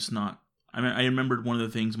 Oh, maybe it's not. I remembered one of the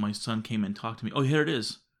things my son came and talked to me. Oh, here it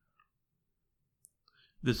is.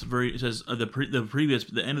 It says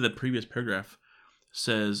the end of the previous paragraph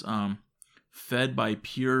says fed by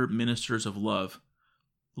pure ministers of love,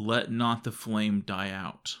 let not the flame die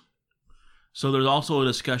out. So there's also a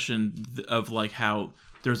discussion of like how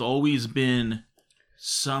there's always been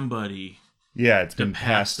somebody it's to been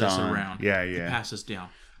pass passed this on. around, to pass this down.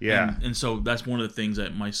 And so that's one of the things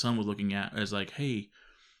that my son was looking at as like, hey,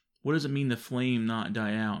 what does it mean the flame not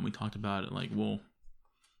die out? And we talked about it like, well,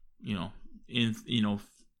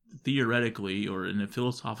 theoretically or in a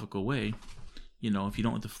philosophical way, if you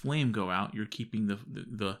don't let the flame go out, you're keeping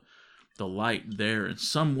the light there in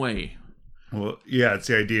some way. Well, yeah, it's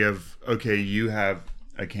the idea of, okay, you have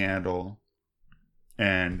a candle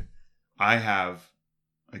and I have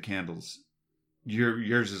a candle's.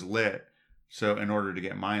 Yours is lit. So in order to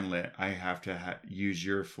get mine lit, I have to use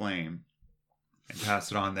your flame and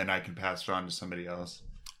pass it on. Then I can pass it on to somebody else.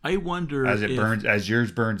 I wonder as it burns, as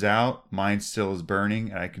yours burns out, mine still is burning,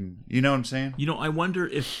 and I can. You know what I'm saying? I wonder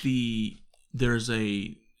if there's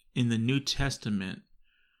in the New Testament,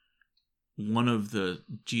 one of the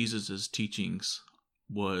Jesus's teachings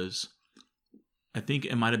was, I think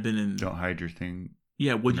it might have been in. Don't hide your thing.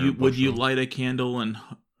 Yeah, would you light a candle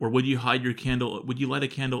or would you hide your candle? Would you light a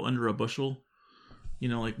candle under a bushel?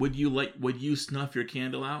 Would you snuff your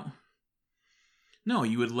candle out? No,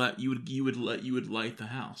 you would light the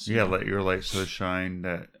house. Yeah, let your light so shine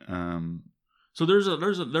that. So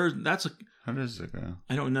that's a. How does it go?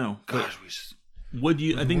 I don't know. Gosh, would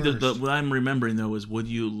you? I think what I'm remembering though is would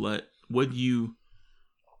you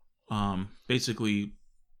basically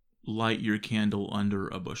light your candle under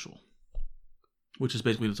a bushel, which is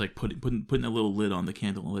basically just like putting a little lid on the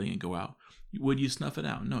candle and letting it go out. Would you snuff it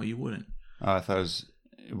out? No, you wouldn't. I thought it was.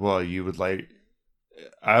 Well, you would light.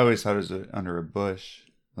 I always thought it was under a bush.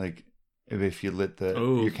 Like if you lit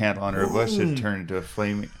your candle under a bush, it'd turn into a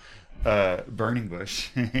flaming, burning bush.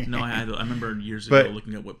 No, I remember years ago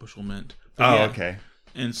looking at what bushel meant. Okay.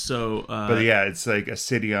 And so, but yeah, it's like a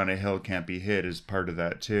city on a hill can't be hid is part of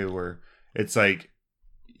that too, where it's like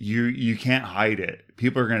you can't hide it.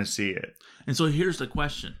 People are going to see it. And so here's the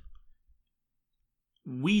question.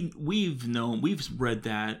 We've read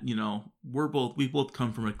that, we both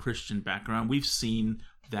come from a Christian background. We've seen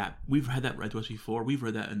that. We've had that read to us before. We've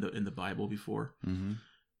read that in the Bible before.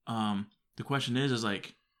 Mm-hmm. The question is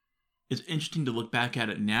like, it's interesting to look back at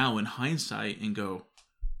it now in hindsight and go,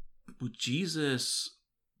 well, Jesus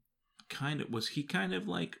was he kind of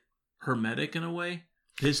like hermetic in a way?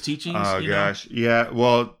 His teachings? Oh, gosh. Yeah.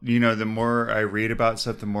 Well, the more I read about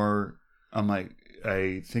stuff, the more I'm like,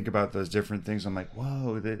 I think about those different things. I'm like,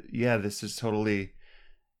 whoa, this is totally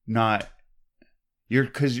not.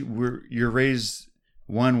 You're raised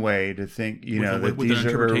one way to think, that these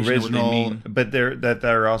are original, but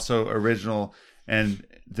they're also original, and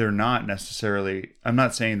they're not necessarily. I'm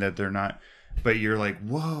not saying that they're not, but you're like,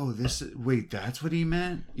 whoa, that's what he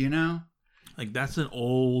meant, Like that's an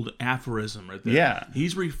old aphorism right there. Yeah,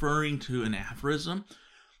 he's referring to an aphorism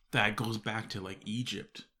that goes back to like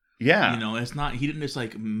Egypt. Yeah, it's not. He didn't just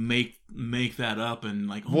like make that up and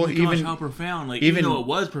like, oh my gosh, how profound! Like even though it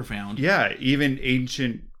was profound. Yeah, even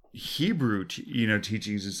ancient Hebrew,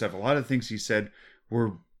 teachings and stuff. A lot of things he said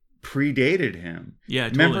were predated him. Yeah,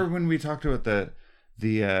 totally. Remember when we talked about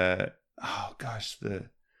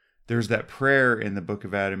there's that prayer in the Book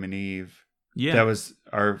of Adam and Eve. Yeah, that was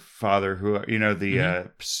our Father who what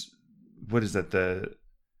is that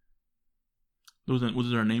was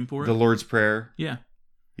there a name for it? The Lord's Prayer. Yeah.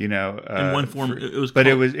 In one form, it was. But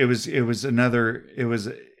it was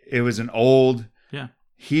an old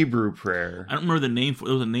Hebrew prayer. I don't remember the name for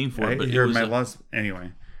it. Was a name for it, but it was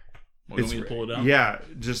anyway. Want me to pull it out? Yeah,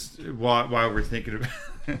 just while we're thinking about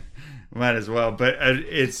it, might as well. But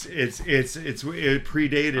it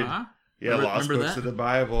predated. Uh-huh. Yeah, lost books of the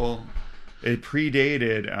Bible. It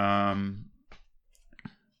predated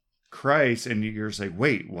Christ, and you're just like,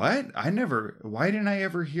 wait, what? Why didn't I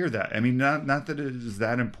ever hear that? I mean, not that it is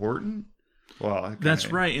that important. Well,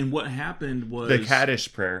 that's right. And what happened was the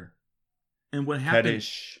Kaddish prayer. And what happened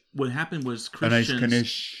was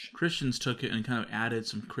Christians took it and kind of added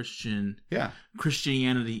some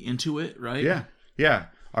Christianity into it, right? Yeah.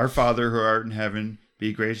 Our Father who art in heaven,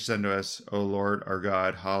 be gracious unto us, O Lord our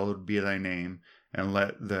God, hallowed be thy name. And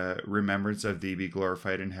let the remembrance of thee be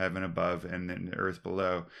glorified in heaven above and in the earth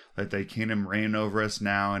below. Let thy kingdom reign over us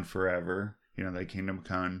now and forever. Thy kingdom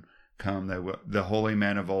come. The holy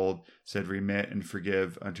men of old said, remit and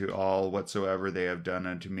forgive unto all whatsoever they have done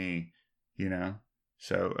unto me.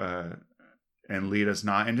 So, and lead us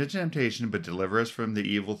not into temptation, but deliver us from the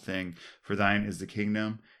evil thing. For thine is the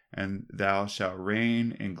kingdom, and thou shalt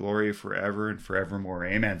reign in glory forever and forevermore.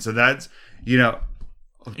 Amen. So that's,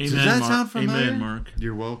 Amen, does that sound familiar? Amen, Mark.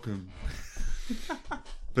 You're welcome.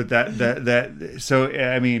 But so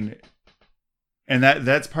I mean, and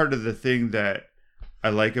that's part of the thing that I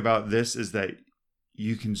like about this is that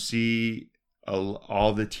you can see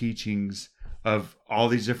all the teachings of all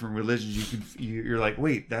these different religions. You're like,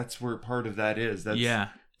 wait, that's where part of that is. That's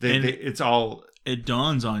it's all. It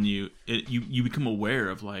dawns on you. You become aware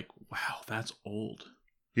of like, wow, that's old.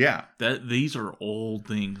 Yeah. These are old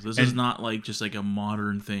things. This is not like just like a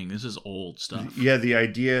modern thing. This is old stuff. Yeah, the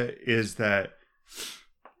idea is that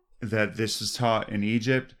this is taught in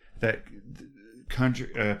Egypt, that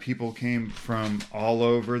people came from all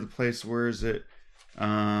over the place. Where is it?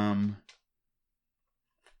 From,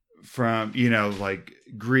 like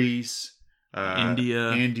Greece,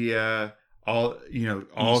 India,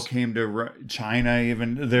 all came to China,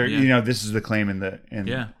 even there. This is the claim in the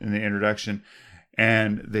introduction.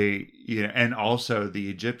 And they, and also the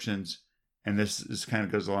Egyptians, and this kind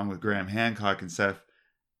of goes along with Graham Hancock and stuff,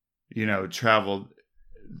 traveled,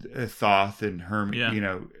 Thoth and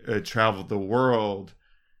Hermes, traveled the world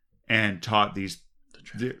and taught these,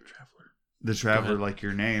 the traveler, like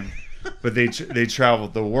your name, but they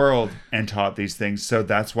traveled the world and taught these things. So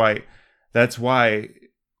that's why,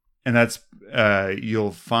 and that's,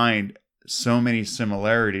 you'll find so many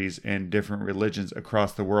similarities in different religions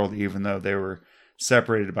across the world, even though they were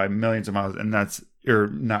separated by millions of miles, and not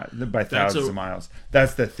by thousands of miles.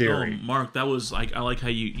 That's the theory. Oh, Mark, that was like, I like how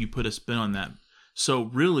you put a spin on that. So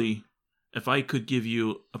really, if I could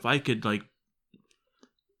like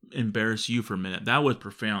embarrass you for a minute, that was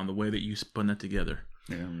profound, the way that you spun that together.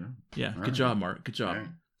 Yeah. Good job, Mark. Good job. Right.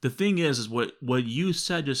 The thing is what you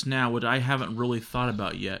said just now, what I haven't really thought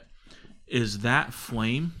about yet, is that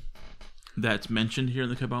flame that's mentioned here in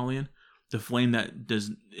the Kybalion, the flame that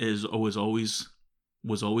was always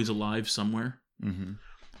alive somewhere,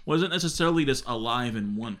 wasn't necessarily just alive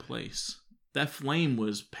in one place. That flame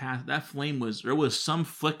was there was some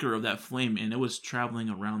flicker of that flame, and it was traveling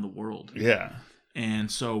around the world. Yeah.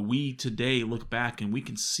 And so we today look back and we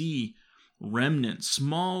can see remnants,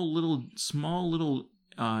 small little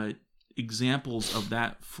examples of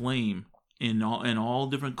that flame in all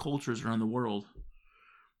different cultures around the world.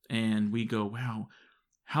 And we go, wow,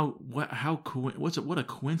 what a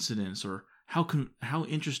coincidence, or how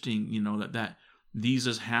interesting, that these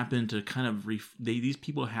just happen to kind of these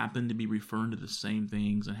people happen to be referring to the same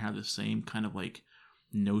things and have the same kind of like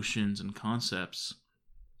notions and concepts.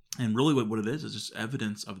 And really what it is just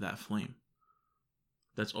evidence of that flame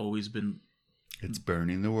that's always been. It's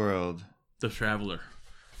burning the world. The traveler.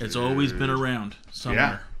 It's always been around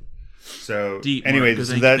somewhere. Yeah. So deep, anyway, Mark,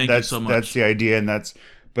 so that's the idea, and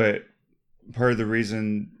but part of the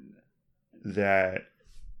reason that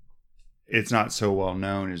it's not so well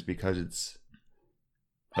known is because it's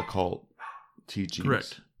occult teachings.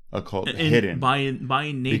 Correct. Occult hidden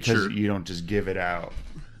by nature, because you don't just give it out.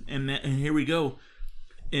 And here we go.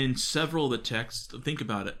 In several of the texts, think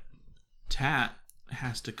about it. Tat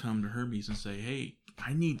has to come to Hermes and say, "Hey,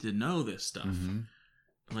 I need to know this stuff."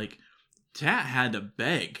 Like Tat had to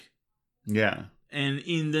beg. Yeah.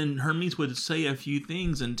 And then Hermes would say a few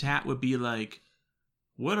things, and Tat would be like,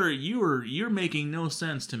 "What are you're making no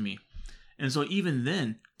sense to me." And so even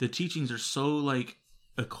then, the teachings are so like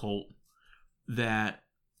occult that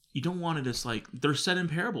you don't want to just like, they're said in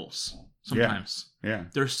parables sometimes. Yeah.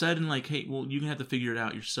 They're said in like, hey, well, you're gonna have to figure it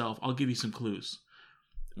out yourself. I'll give you some clues.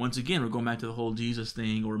 Once again, we're going back to the whole Jesus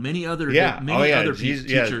thing, or many other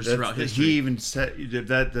teachers throughout history. He even said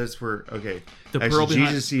that's where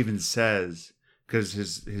Jesus even says, because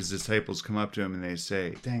his disciples come up to him and they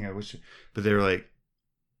say, "Dang, I wish," but they're like,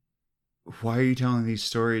 "Why are you telling these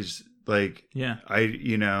stories?" Like,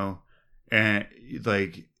 and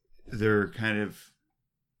like they're kind of.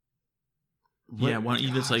 Why don't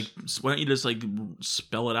you just like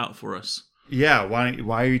spell it out for us? Yeah,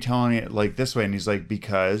 why are you telling it like this way? And he's like,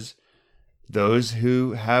 because those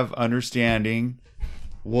who have understanding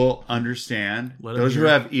will understand. Those who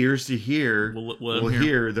have ears to hear will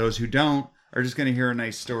hear. Those who don't are just going to hear a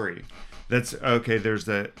nice story. That's okay. There's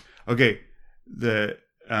the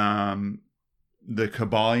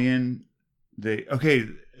Kybalion.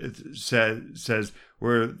 It says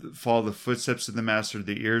where follow the footsteps of the master.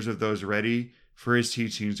 The ears of those ready for his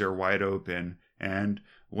teachings are wide open, and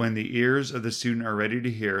when the ears of the student are ready to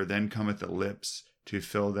hear, then cometh the lips to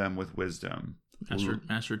fill them with wisdom.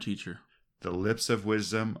 Master teacher. The lips of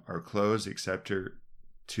wisdom are closed except to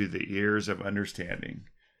the ears of understanding.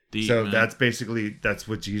 That's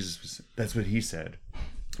what Jesus. That's what he said.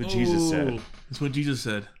 That's what Jesus said. That's what Jesus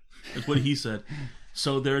said. That's what he said.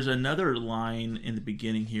 So there's another line in the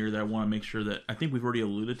beginning here that I want to make sure that I think we've already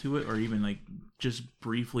alluded to it, or even like just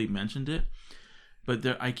briefly mentioned it. but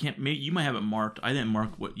there I can't. Maybe you might have it marked. I didn't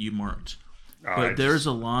mark what you marked. Oh, But there's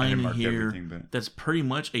a I line didn't mark here everything, but... that's pretty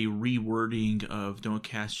much a rewording of "Don't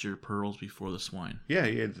cast your pearls before the swine." Yeah,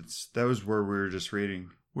 that was where we were just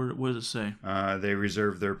reading. What does it say? They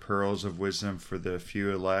reserve their pearls of wisdom for the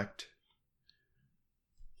few elect.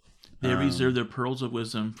 They reserve their pearls of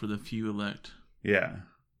wisdom for the few elect. Yeah.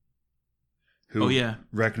 Who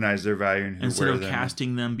recognize their value and who instead wear of them.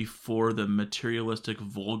 casting them before the materialistic,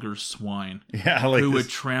 vulgar swine. Yeah, like who would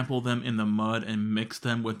trample them in the mud and mix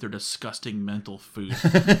them with their disgusting mental food.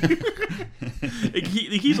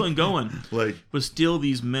 He keeps on going. But still,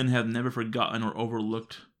 these men have never forgotten or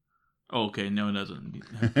overlooked. Oh, okay, no, it doesn't.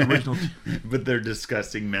 Original. But they're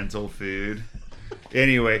disgusting mental food.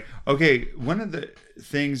 Anyway, okay, one of the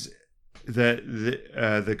things that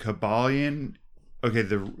the Kabbalion, okay,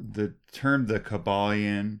 the term the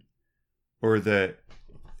Kabbalion, or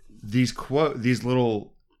these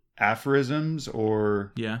little aphorisms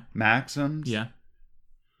or maxims,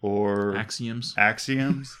 or axioms,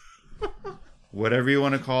 whatever you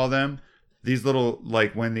want to call them. These little,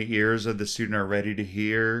 like, when the ears of the student are ready to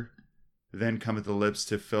hear, then cometh the lips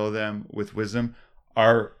to fill them with wisdom,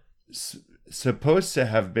 are supposed to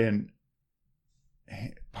have been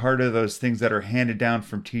part of those things that are handed down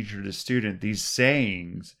from teacher to student, these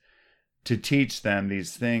sayings to teach them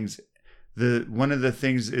these things. One of the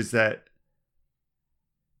things is that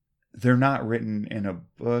they're not written in a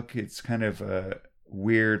book. It's kind of a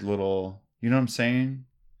weird little, you know what I'm saying?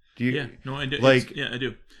 Do you? Yeah, no, I do. Like, I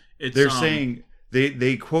do. They're saying,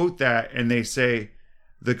 they quote that and they say,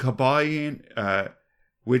 the Kabbalion,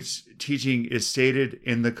 which teaching is stated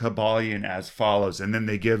in the Kabbalion as follows, and then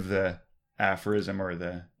they give the aphorism or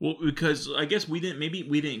the... Well, because I guess we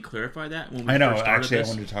didn't clarify that when we I know, first started actually, this.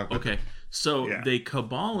 I wanted to talk about Okay, so the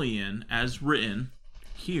Kabbalion, as written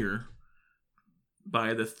here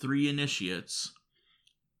by the three initiates,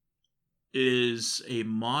 is a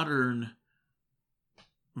modern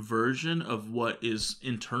version of what is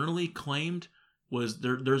internally claimed was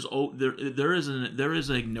there is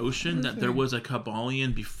a notion that there was a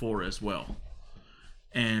Kabbalion before as well,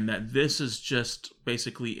 and that this is just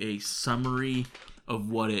basically a summary of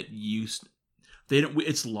what it used.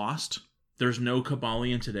 It's lost. There's no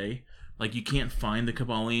Kabbalion today. Like, you can't find the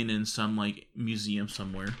Kabbalion in some, like, museum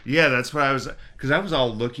somewhere. Yeah, that's what I was... Because I was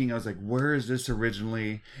all looking. I was like, where is this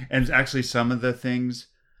originally? And actually, some of the things...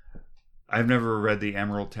 I've never read the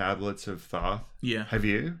Emerald Tablets of Thoth. Yeah. Have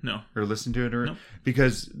you? No. Or listened to it? No.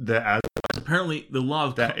 Because apparently the law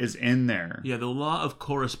of... that is in there. Yeah, the law of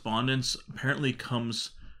correspondence apparently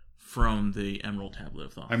comes from the Emerald Tablet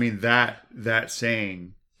of Thoth. I mean, that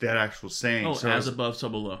saying... That actual saying. Oh, so as above, so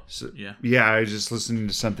below. So, yeah. Yeah, I was just listening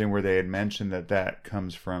to something where they had mentioned that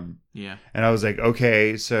comes from. Yeah. And I was like,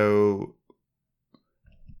 okay, so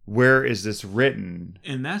where is this written?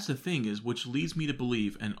 And that's the thing is, which leads me to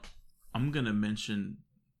believe, and I'm going to mention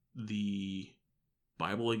the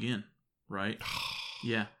Bible again, right?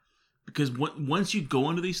 Yeah. Because once you go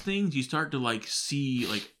into these things, you start to, like, see,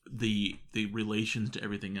 like, the relations to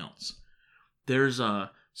everything else. There's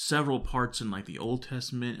several parts in, like, the Old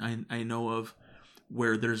Testament I know of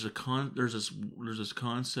where there's this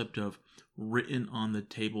concept of written on the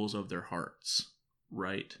tables of their hearts,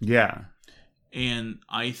 right? Yeah. And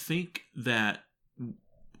I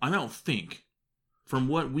don't think from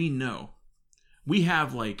what we know, we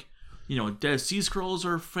have, like, you know, Dead Sea Scrolls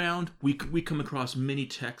are found. We come across many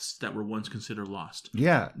texts that were once considered lost.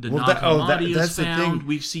 Yeah. The Nag Hammadi is found. The thing.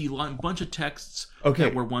 We see a bunch of texts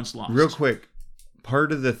that were once lost. Real quick.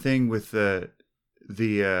 Part of the thing with when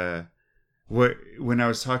I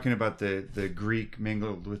was talking about the Greek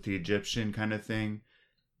mingled with the Egyptian kind of thing,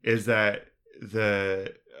 is that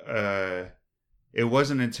it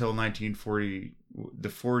wasn't until 1940, the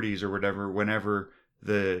 40s or whatever, whenever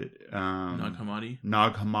the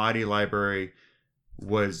Nag Hammadi library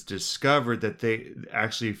was discovered, that they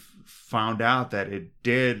actually found out that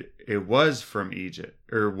it was from Egypt,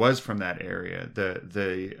 or was from that area.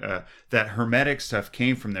 That Hermetic stuff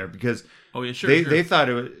came from there, because they thought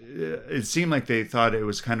it seemed like they thought it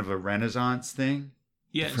was kind of a Renaissance thing.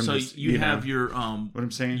 Yeah, so you have your what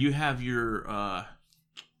I'm saying? You have your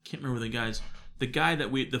can't remember the guy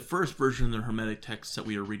the first version of the Hermetic text that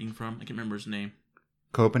we were reading from. I can't remember his name.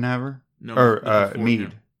 Copenhagen? No, or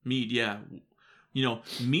Mead. Mead, yeah. You know,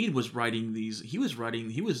 Mead was writing these. He was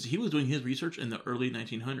doing his research in the early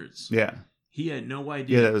 1900s. Yeah. He had no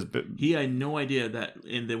idea. Yeah, he had no idea that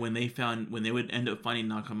when they would end up finding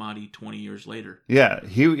Nag Hammadi 20 years later. Yeah,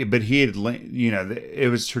 he had, you know,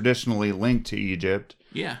 it was traditionally linked to Egypt.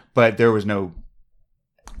 Yeah. But there was no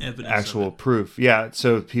evidence, actual proof. Yeah,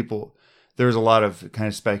 so there's a lot of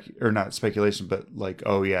kind of not speculation, but like,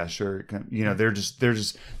 oh yeah, sure, they're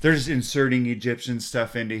just inserting Egyptian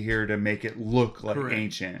stuff into here to make it look like Correct.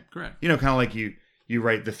 ancient. Correct. Kind of like you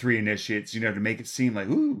write the 3 initiates, to make it seem like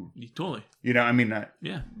ooh, Totally. I mean,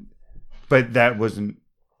 Yeah. but that wasn't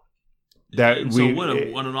that. And so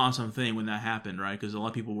what an awesome thing when that happened, right? Because a lot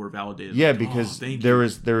of people were validated. Yeah, like, because there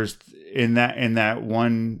was in that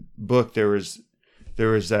one book there was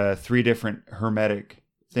 3 different hermetic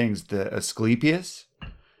things: the Asclepius,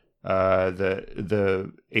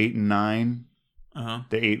 the 8 and 9,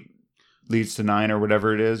 the 8 leads to 9 or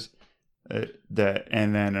whatever it is,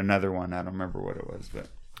 and then another one. I don't remember what it was, but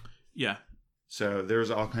yeah. So there's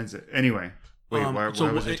all kinds of anyway. Wait, why was I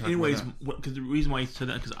talking about that? Because the reason why I said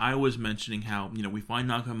that, because I was mentioning how we find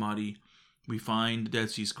Nag Hammadi, we find the Dead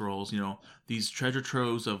Sea Scrolls. These treasure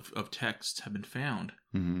troves of texts have been found.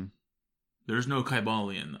 Mm-hmm. There's no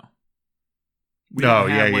Kybalion though. We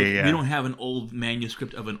don't have an old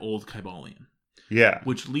manuscript of an old Kybalion. Yeah.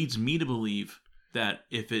 Which leads me to believe that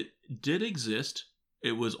if it did exist,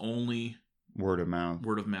 it was only word of mouth.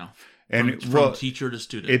 And from teacher to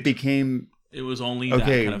student. It was only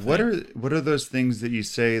okay. That kind of thing. What are those things that you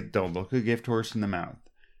say? Don't look a gift horse in the mouth.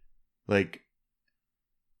 Like,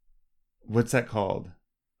 what's that called?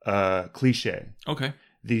 Cliche. Okay.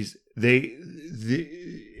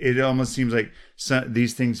 It almost seems like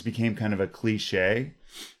these things became kind of a cliche,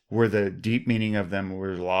 where the deep meaning of them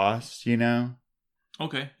was lost. Okay.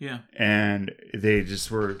 Yeah. And they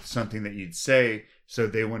just were something that you'd say, so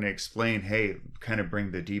they want to explain. Hey, kind of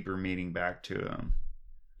bring the deeper meaning back to them.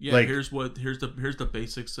 Yeah, like, here's the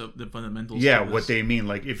basics of the fundamentals. Yeah, what they mean.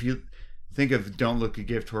 Like if you think of "don't look a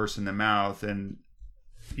gift horse in the mouth," and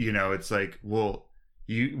it's like, well,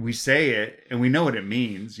 we say it and we know what it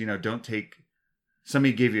means. Don't take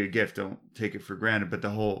somebody gave you a gift, don't take it for granted. But the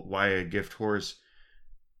whole why a gift horse,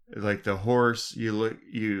 like the horse,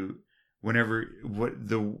 whenever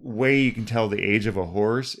the way you can tell the age of a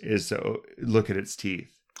horse is to look at its teeth.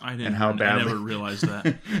 I never realized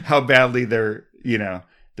that. How badly they're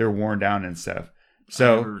worn down and stuff.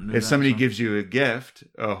 So if somebody gives you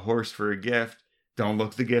a horse for a gift, don't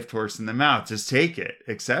look the gift horse in the mouth. Just take it,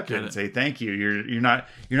 accept it, and say thank you. You're not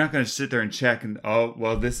going to sit there and check and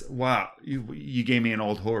you gave me an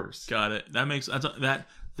old horse. Got it. That makes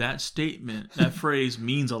that statement, that phrase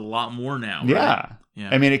means a lot more now. Right? Yeah.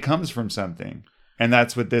 I mean, it comes from something, and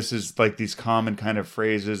that's what this is like. These common kind of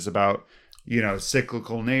phrases about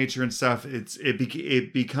cyclical nature and stuff.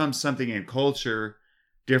 It becomes something in culture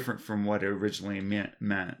different from what it originally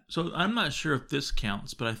meant. So I'm not sure if this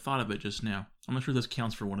counts, but I thought of it just now. I'm not sure this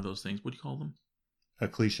counts for one of those things. What do you call them? A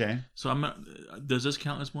cliche. So does this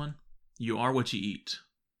count as one? You are what you eat.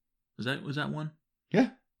 Was that one?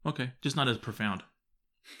 Yeah. Okay, just not as profound.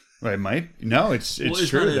 Well, it might. No, it's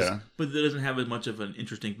true though. But it doesn't have as much of an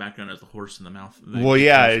interesting background as the horse in the mouth. Well,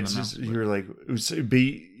 yeah, it's just you're like,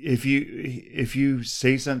 if you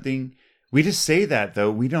say something. We just say that, though.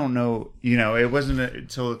 We don't know. It wasn't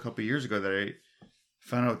until a couple of years ago that I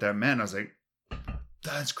found out what that meant. I was like,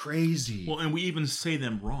 that's crazy. Well, and we even say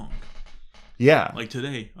them wrong. Yeah. Like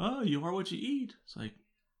today, you are what you eat. It's like,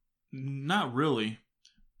 not really.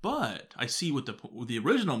 But I see what the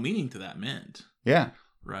original meaning to that meant. Yeah.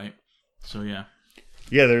 Right? So, yeah.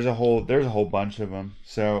 Yeah, there's a whole bunch of them.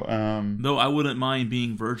 So, though I wouldn't mind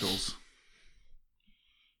being Virgil's.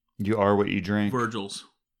 You are what you drink. Virgil's.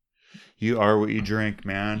 You are what you drink,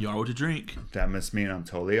 man. You are what you drink. That must mean I'm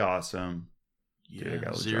totally awesome. Yeah,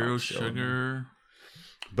 dude, zero sugar.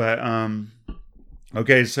 But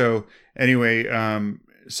okay, so anyway,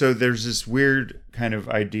 so there's this weird kind of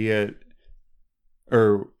idea,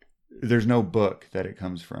 or there's no book that it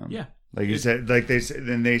comes from. Yeah, like you said, like they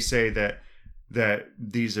say that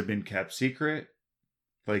these have been kept secret,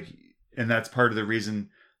 and that's part of the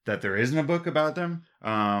reason that there isn't a book about them.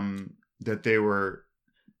 That they were.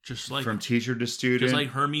 Just like from teacher to student, just like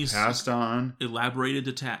Hermes passed on, elaborated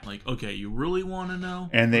to Tat. Like, okay, you really want to know?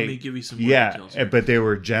 And let me give you some more details. But they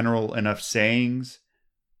were general enough sayings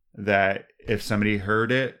that if somebody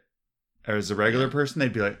heard it as a regular person,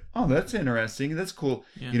 they'd be like, "Oh, that's interesting. That's cool."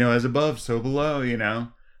 Yeah. As above, so below.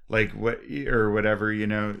 Like what or whatever.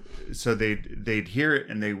 So they'd hear it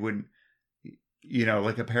and they wouldn't.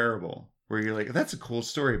 Like a parable where you're like, "That's a cool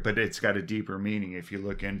story," but it's got a deeper meaning if you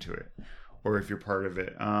look into it. Or if you're part of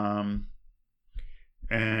it.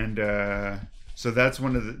 So that's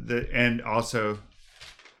one of and also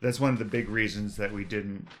that's one of the big reasons that we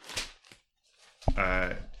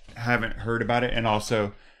haven't heard about it. And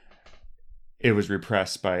also it was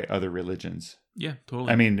repressed by other religions. Yeah,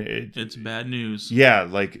 totally. I mean, it's bad news. Yeah.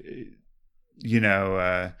 Like,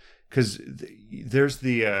 because there's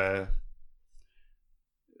the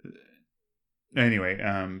anyway,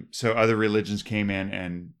 so other religions came in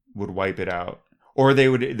and would wipe it out, or they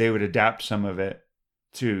would adapt some of it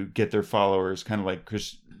to get their followers, kind of like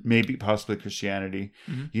maybe possibly Christianity.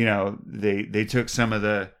 Mm-hmm. You know, they took some of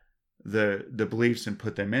the beliefs and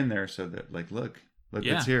put them in there so that, like, look,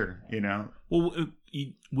 it's here. You know. Well,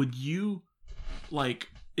 would you, like,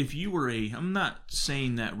 if you were I'm not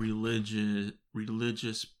saying that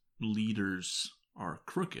religious leaders are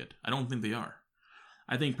crooked. I don't think they are.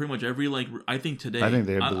 I think pretty much every, like, I think today. I think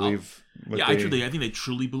they believe. I think they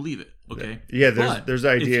truly believe it. Okay. Yeah, there's the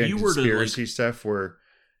idea in conspiracy stuff where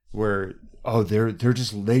they're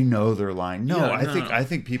just, they know they're lying. No, I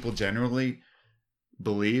think people generally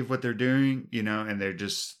believe what they're doing, you know, and they're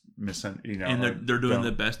just and they're doing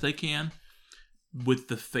the best they can with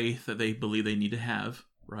the faith that they believe they need to have,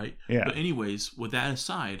 right? Yeah. But anyways, with that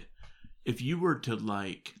aside, if you were to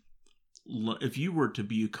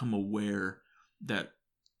become aware that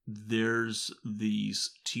there's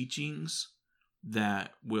these teachings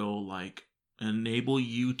that will, like, enable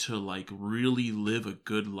you to, like, really live a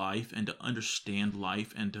good life and to understand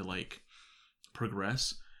life and to, like,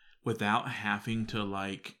 progress without having to,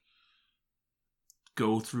 like,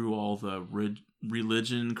 go through all the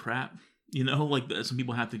religion crap, you know, like that some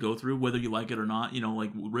people have to go through, whether you like it or not, you know,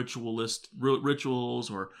 like rituals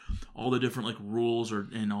or all the different, like, rules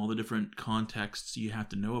and all the different contexts you have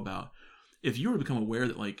to know about. If you were to become aware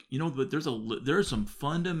that, like, you know, that there's some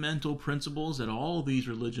fundamental principles that all these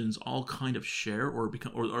religions all kind of share or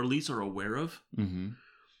at least are aware of, mm-hmm.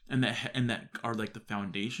 and that are, like, the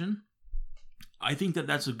foundation, I think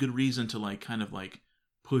that's a good reason to, like, kind of, like,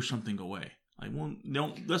 push something away. Like, well,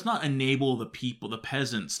 let's not enable the people, the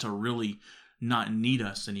peasants, to really not need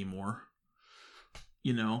us anymore.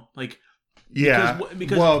 You know, like, yeah.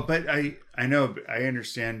 Because well, but I know, I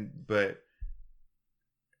understand, but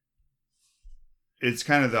it's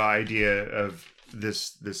kind of the idea of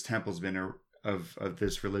this temple's been of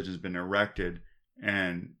this religion's been erected,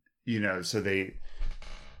 and, you know, so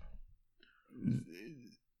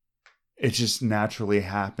it just naturally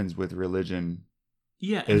happens with religion.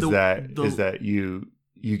 Yeah, is that you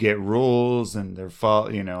get rules and they're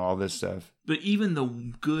you know, all this stuff. But even the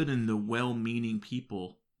good and the well-meaning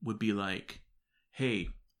people would be like, "Hey,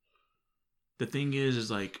 the thing is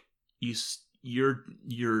like you're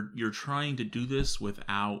trying to do this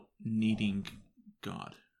without needing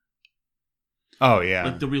God." Oh yeah,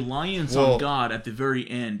 like the reliance on God at the very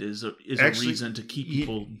end is a reason to keep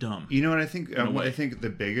people dumb. You know what I think? I think the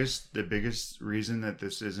biggest reason that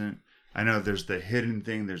this isn't. I know there's the hidden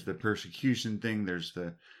thing, there's the persecution thing, there's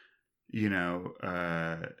the, you know,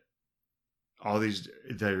 all these,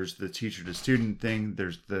 there's the teacher to student thing,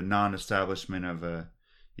 there's the non-establishment of a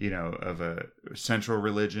central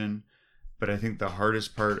religion. But I think the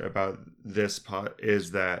hardest part about this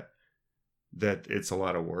is that it's a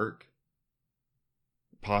lot of work.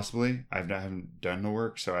 Possibly. I haven't done the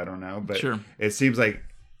work, so I don't know. But sure. It seems like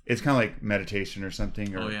it's kind of like meditation or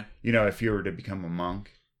something. Or, you know, if you were to become a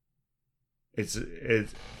monk,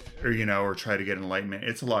 or, you know, or try to get enlightenment,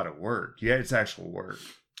 it's a lot of work. Yeah, it's actual work.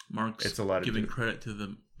 Mark's it's a lot giving credit to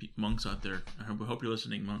the monks out there. I hope you're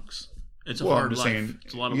listening, monks. It's a hard life.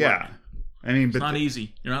 It's a lot of work. I mean, it's not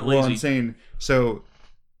easy. You're not lazy. Well, I'm saying, so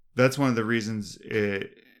that's one of the reasons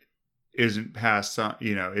it isn't passed on,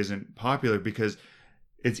 you know, isn't popular, because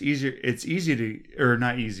it's easy to, or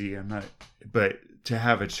not easy, but to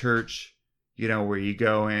have a church, you know, where you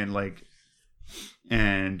go in, like,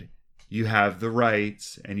 and you have the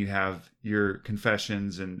rites and you have your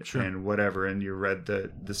confessions and whatever, and you read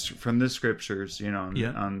the from the scriptures, you know,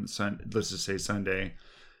 on let's just say Sunday,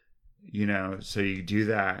 you know, so you do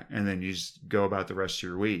that, and then you just go about the rest of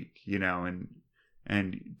your week, you know,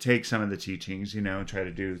 and take some of the teachings, you know, and try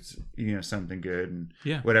to do, you know, something good and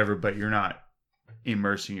whatever, but you're not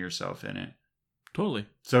immersing yourself in it. Totally.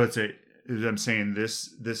 So I'm saying this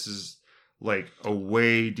is like a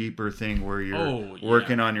way deeper thing where you're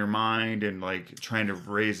working on your mind and, like, trying to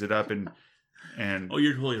raise it up and oh,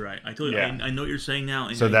 you're totally right. I know what you're saying now,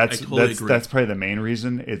 and so I totally agree. That's probably the main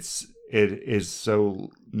reason it is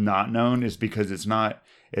so not known, is because it's not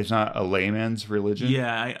a layman's religion.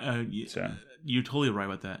 Yeah, you're totally right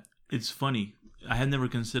about that. It's funny. I had never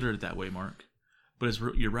considered it that way, Mark. But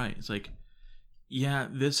you're right. It's like, yeah,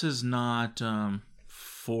 this is not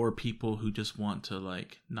for people who just want to,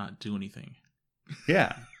 like, not do anything.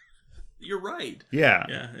 Yeah. You're right. Yeah.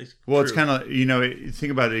 Yeah. It's kind of, you know,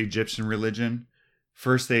 think about the Egyptian religion.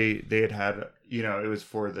 First, they had, you know, it was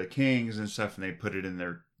for the kings and stuff, and they put it in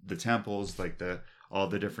the temples, like all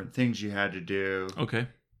the different things you had to do. Okay.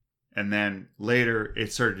 And then later,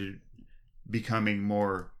 it started becoming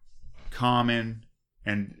more common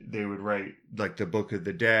and they would write like the Book of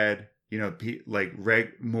the Dead. You know,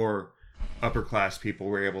 more upper class people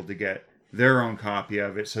were able to get their own copy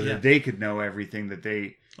of it so that they could know everything that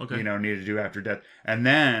they needed to do after death. And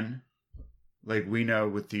then, like we know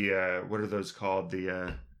with the what are those called,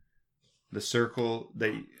 the circle,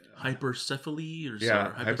 they hypercephaly or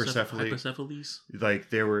hypercephaly. Like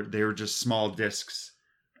they were just small discs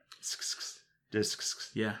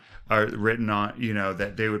are written on,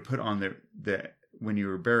 that they would put on the when you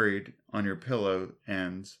were buried on your pillow,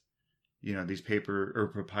 and these paper or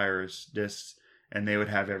papyrus discs, and they would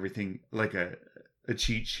have everything like a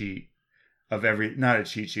cheat sheet of not a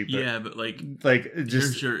cheat sheet, but but like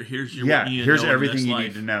just here's here's everything you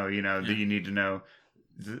need to know. That you need to know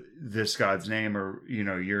this god's name, or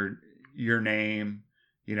your name,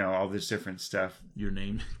 all this different stuff. Your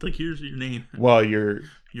name, like here's your name. Well, your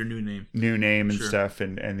new name and stuff,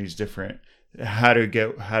 and these different how to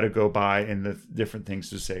go by, and the different things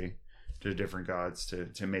to say to different gods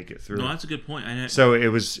to make it through. No, that's a good point. So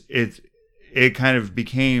it kind of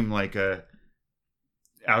became like a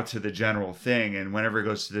out to the general thing, and whenever it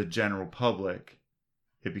goes to the general public,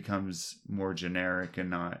 it becomes more generic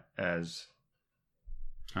and not as.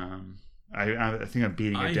 I think I'm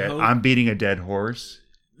beating a dead horse.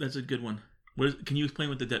 That's a good one. Can you explain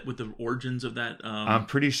what the origins of that? I'm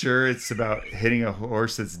pretty sure it's about hitting a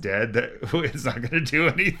horse that's dead. That it's not going to do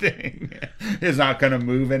anything. It's not going to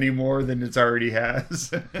move any more than it already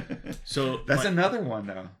has. So that's another one,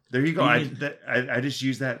 though. There you go. I just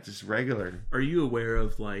use that just regular. Are you aware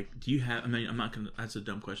of do you have? I mean, I'm not gonna. That's a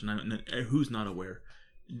dumb question. Who's not aware?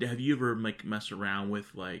 Have you ever messed around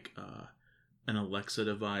with an Alexa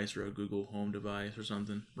device or a Google Home device or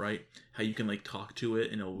something, right? How you can talk to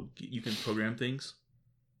it and you can program things,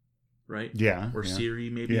 right? Yeah. Or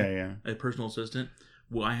Siri maybe. Yeah. A personal assistant.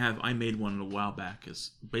 Well, I made one a while back.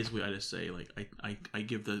 Is basically I just say I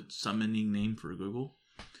give the summoning name for Google,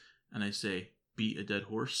 and I say beat a dead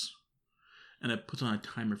horse, and it puts on a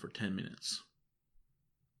timer for 10 minutes.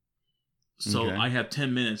 So I have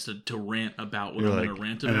 10 minutes to rant about what I'm going to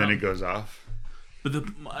rant about, and then it goes off. But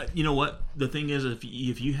you know what? The thing is, if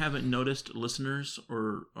you haven't noticed, listeners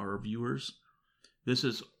or viewers,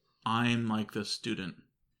 I'm like the student,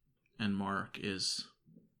 and Mark is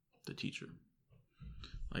the teacher.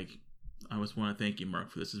 I just want to thank you,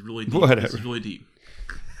 Mark, for this. Is really deep. Whatever. This is really deep.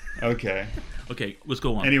 Okay, let's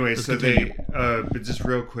go on. Anyway, let's so continue. but just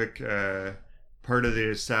real quick, part of the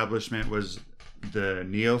establishment was the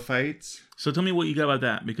neophytes. So tell me what you got about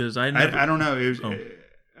that, because I don't know. It was.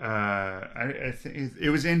 I think it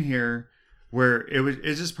was in here where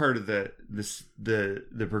it's just part of the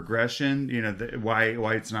progression.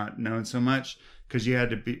 Why it's not known so much, because you had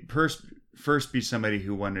to be first be somebody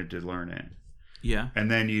who wanted to learn it. Yeah, and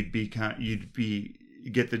then you'd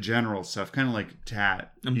get the general stuff, kind of like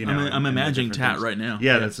Tat. I'm imagining Tat right now.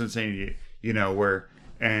 Yeah, that's what I'm saying.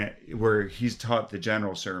 Where he's taught the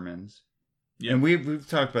general sermons. Yeah, and we've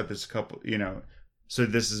talked about this a couple. So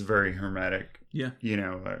this is very hermetic. Yeah.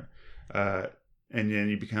 And then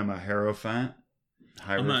you become a Hierophant.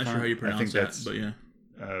 I'm not sure how you pronounce that, but yeah.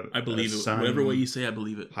 I believe it. Son, whatever way you say, I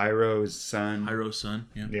believe it. Hiero is son. Hiero's son,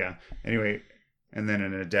 yeah. Yeah. Anyway, and then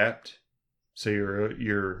an adept. So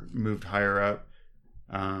you're moved higher up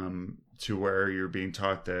to where you're being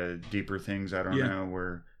taught the deeper things. I don't know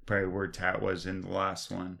where Tat was in the last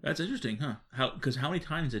one. That's interesting, huh? Because how many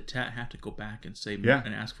times did Tat have to go back and say more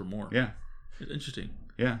and ask for more? Yeah. It's interesting.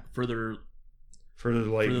 Yeah. Further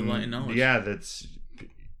light knowledge. Yeah,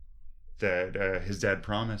 that his dad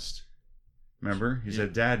promised. Remember, he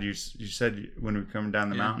said, "Dad, you said when we come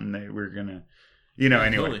down the mountain that we're gonna,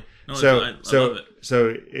 anyway." Totally. No,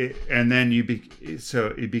 so and then you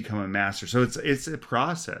become a master. So it's a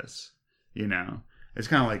process. It's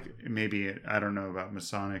kind of like, maybe I don't know about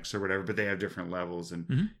Masonics or whatever, but they have different levels,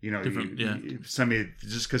 and somebody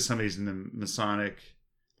just because somebody's in the Masonic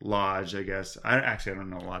lodge, I guess. I don't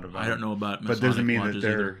know a lot about. I don't know about, but doesn't mean that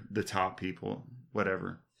they're either. The top people,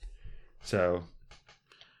 whatever. So,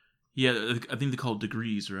 yeah, I think they call it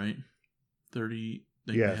degrees, right? 30.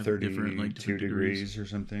 32 degrees or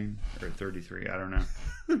something, or 33. I don't know.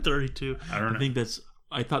 32. I don't know. I think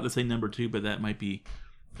I thought the same number too, but that might be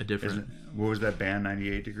a different. What was that band?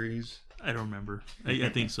 98 degrees. I don't remember. I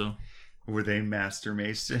think so. Were they master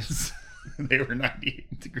masons? They were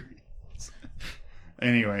 98 degrees.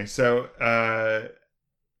 Anyway, so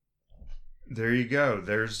there you go.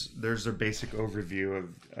 There's a basic overview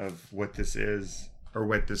of what this is, or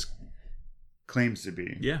what this claims to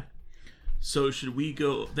be. Yeah. So should we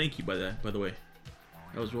go? Thank you by the way.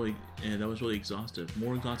 That was really exhaustive.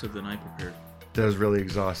 More exhaustive than I prepared. That was really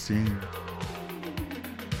exhausting.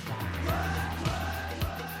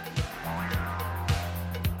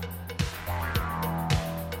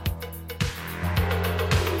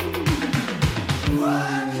 Bye.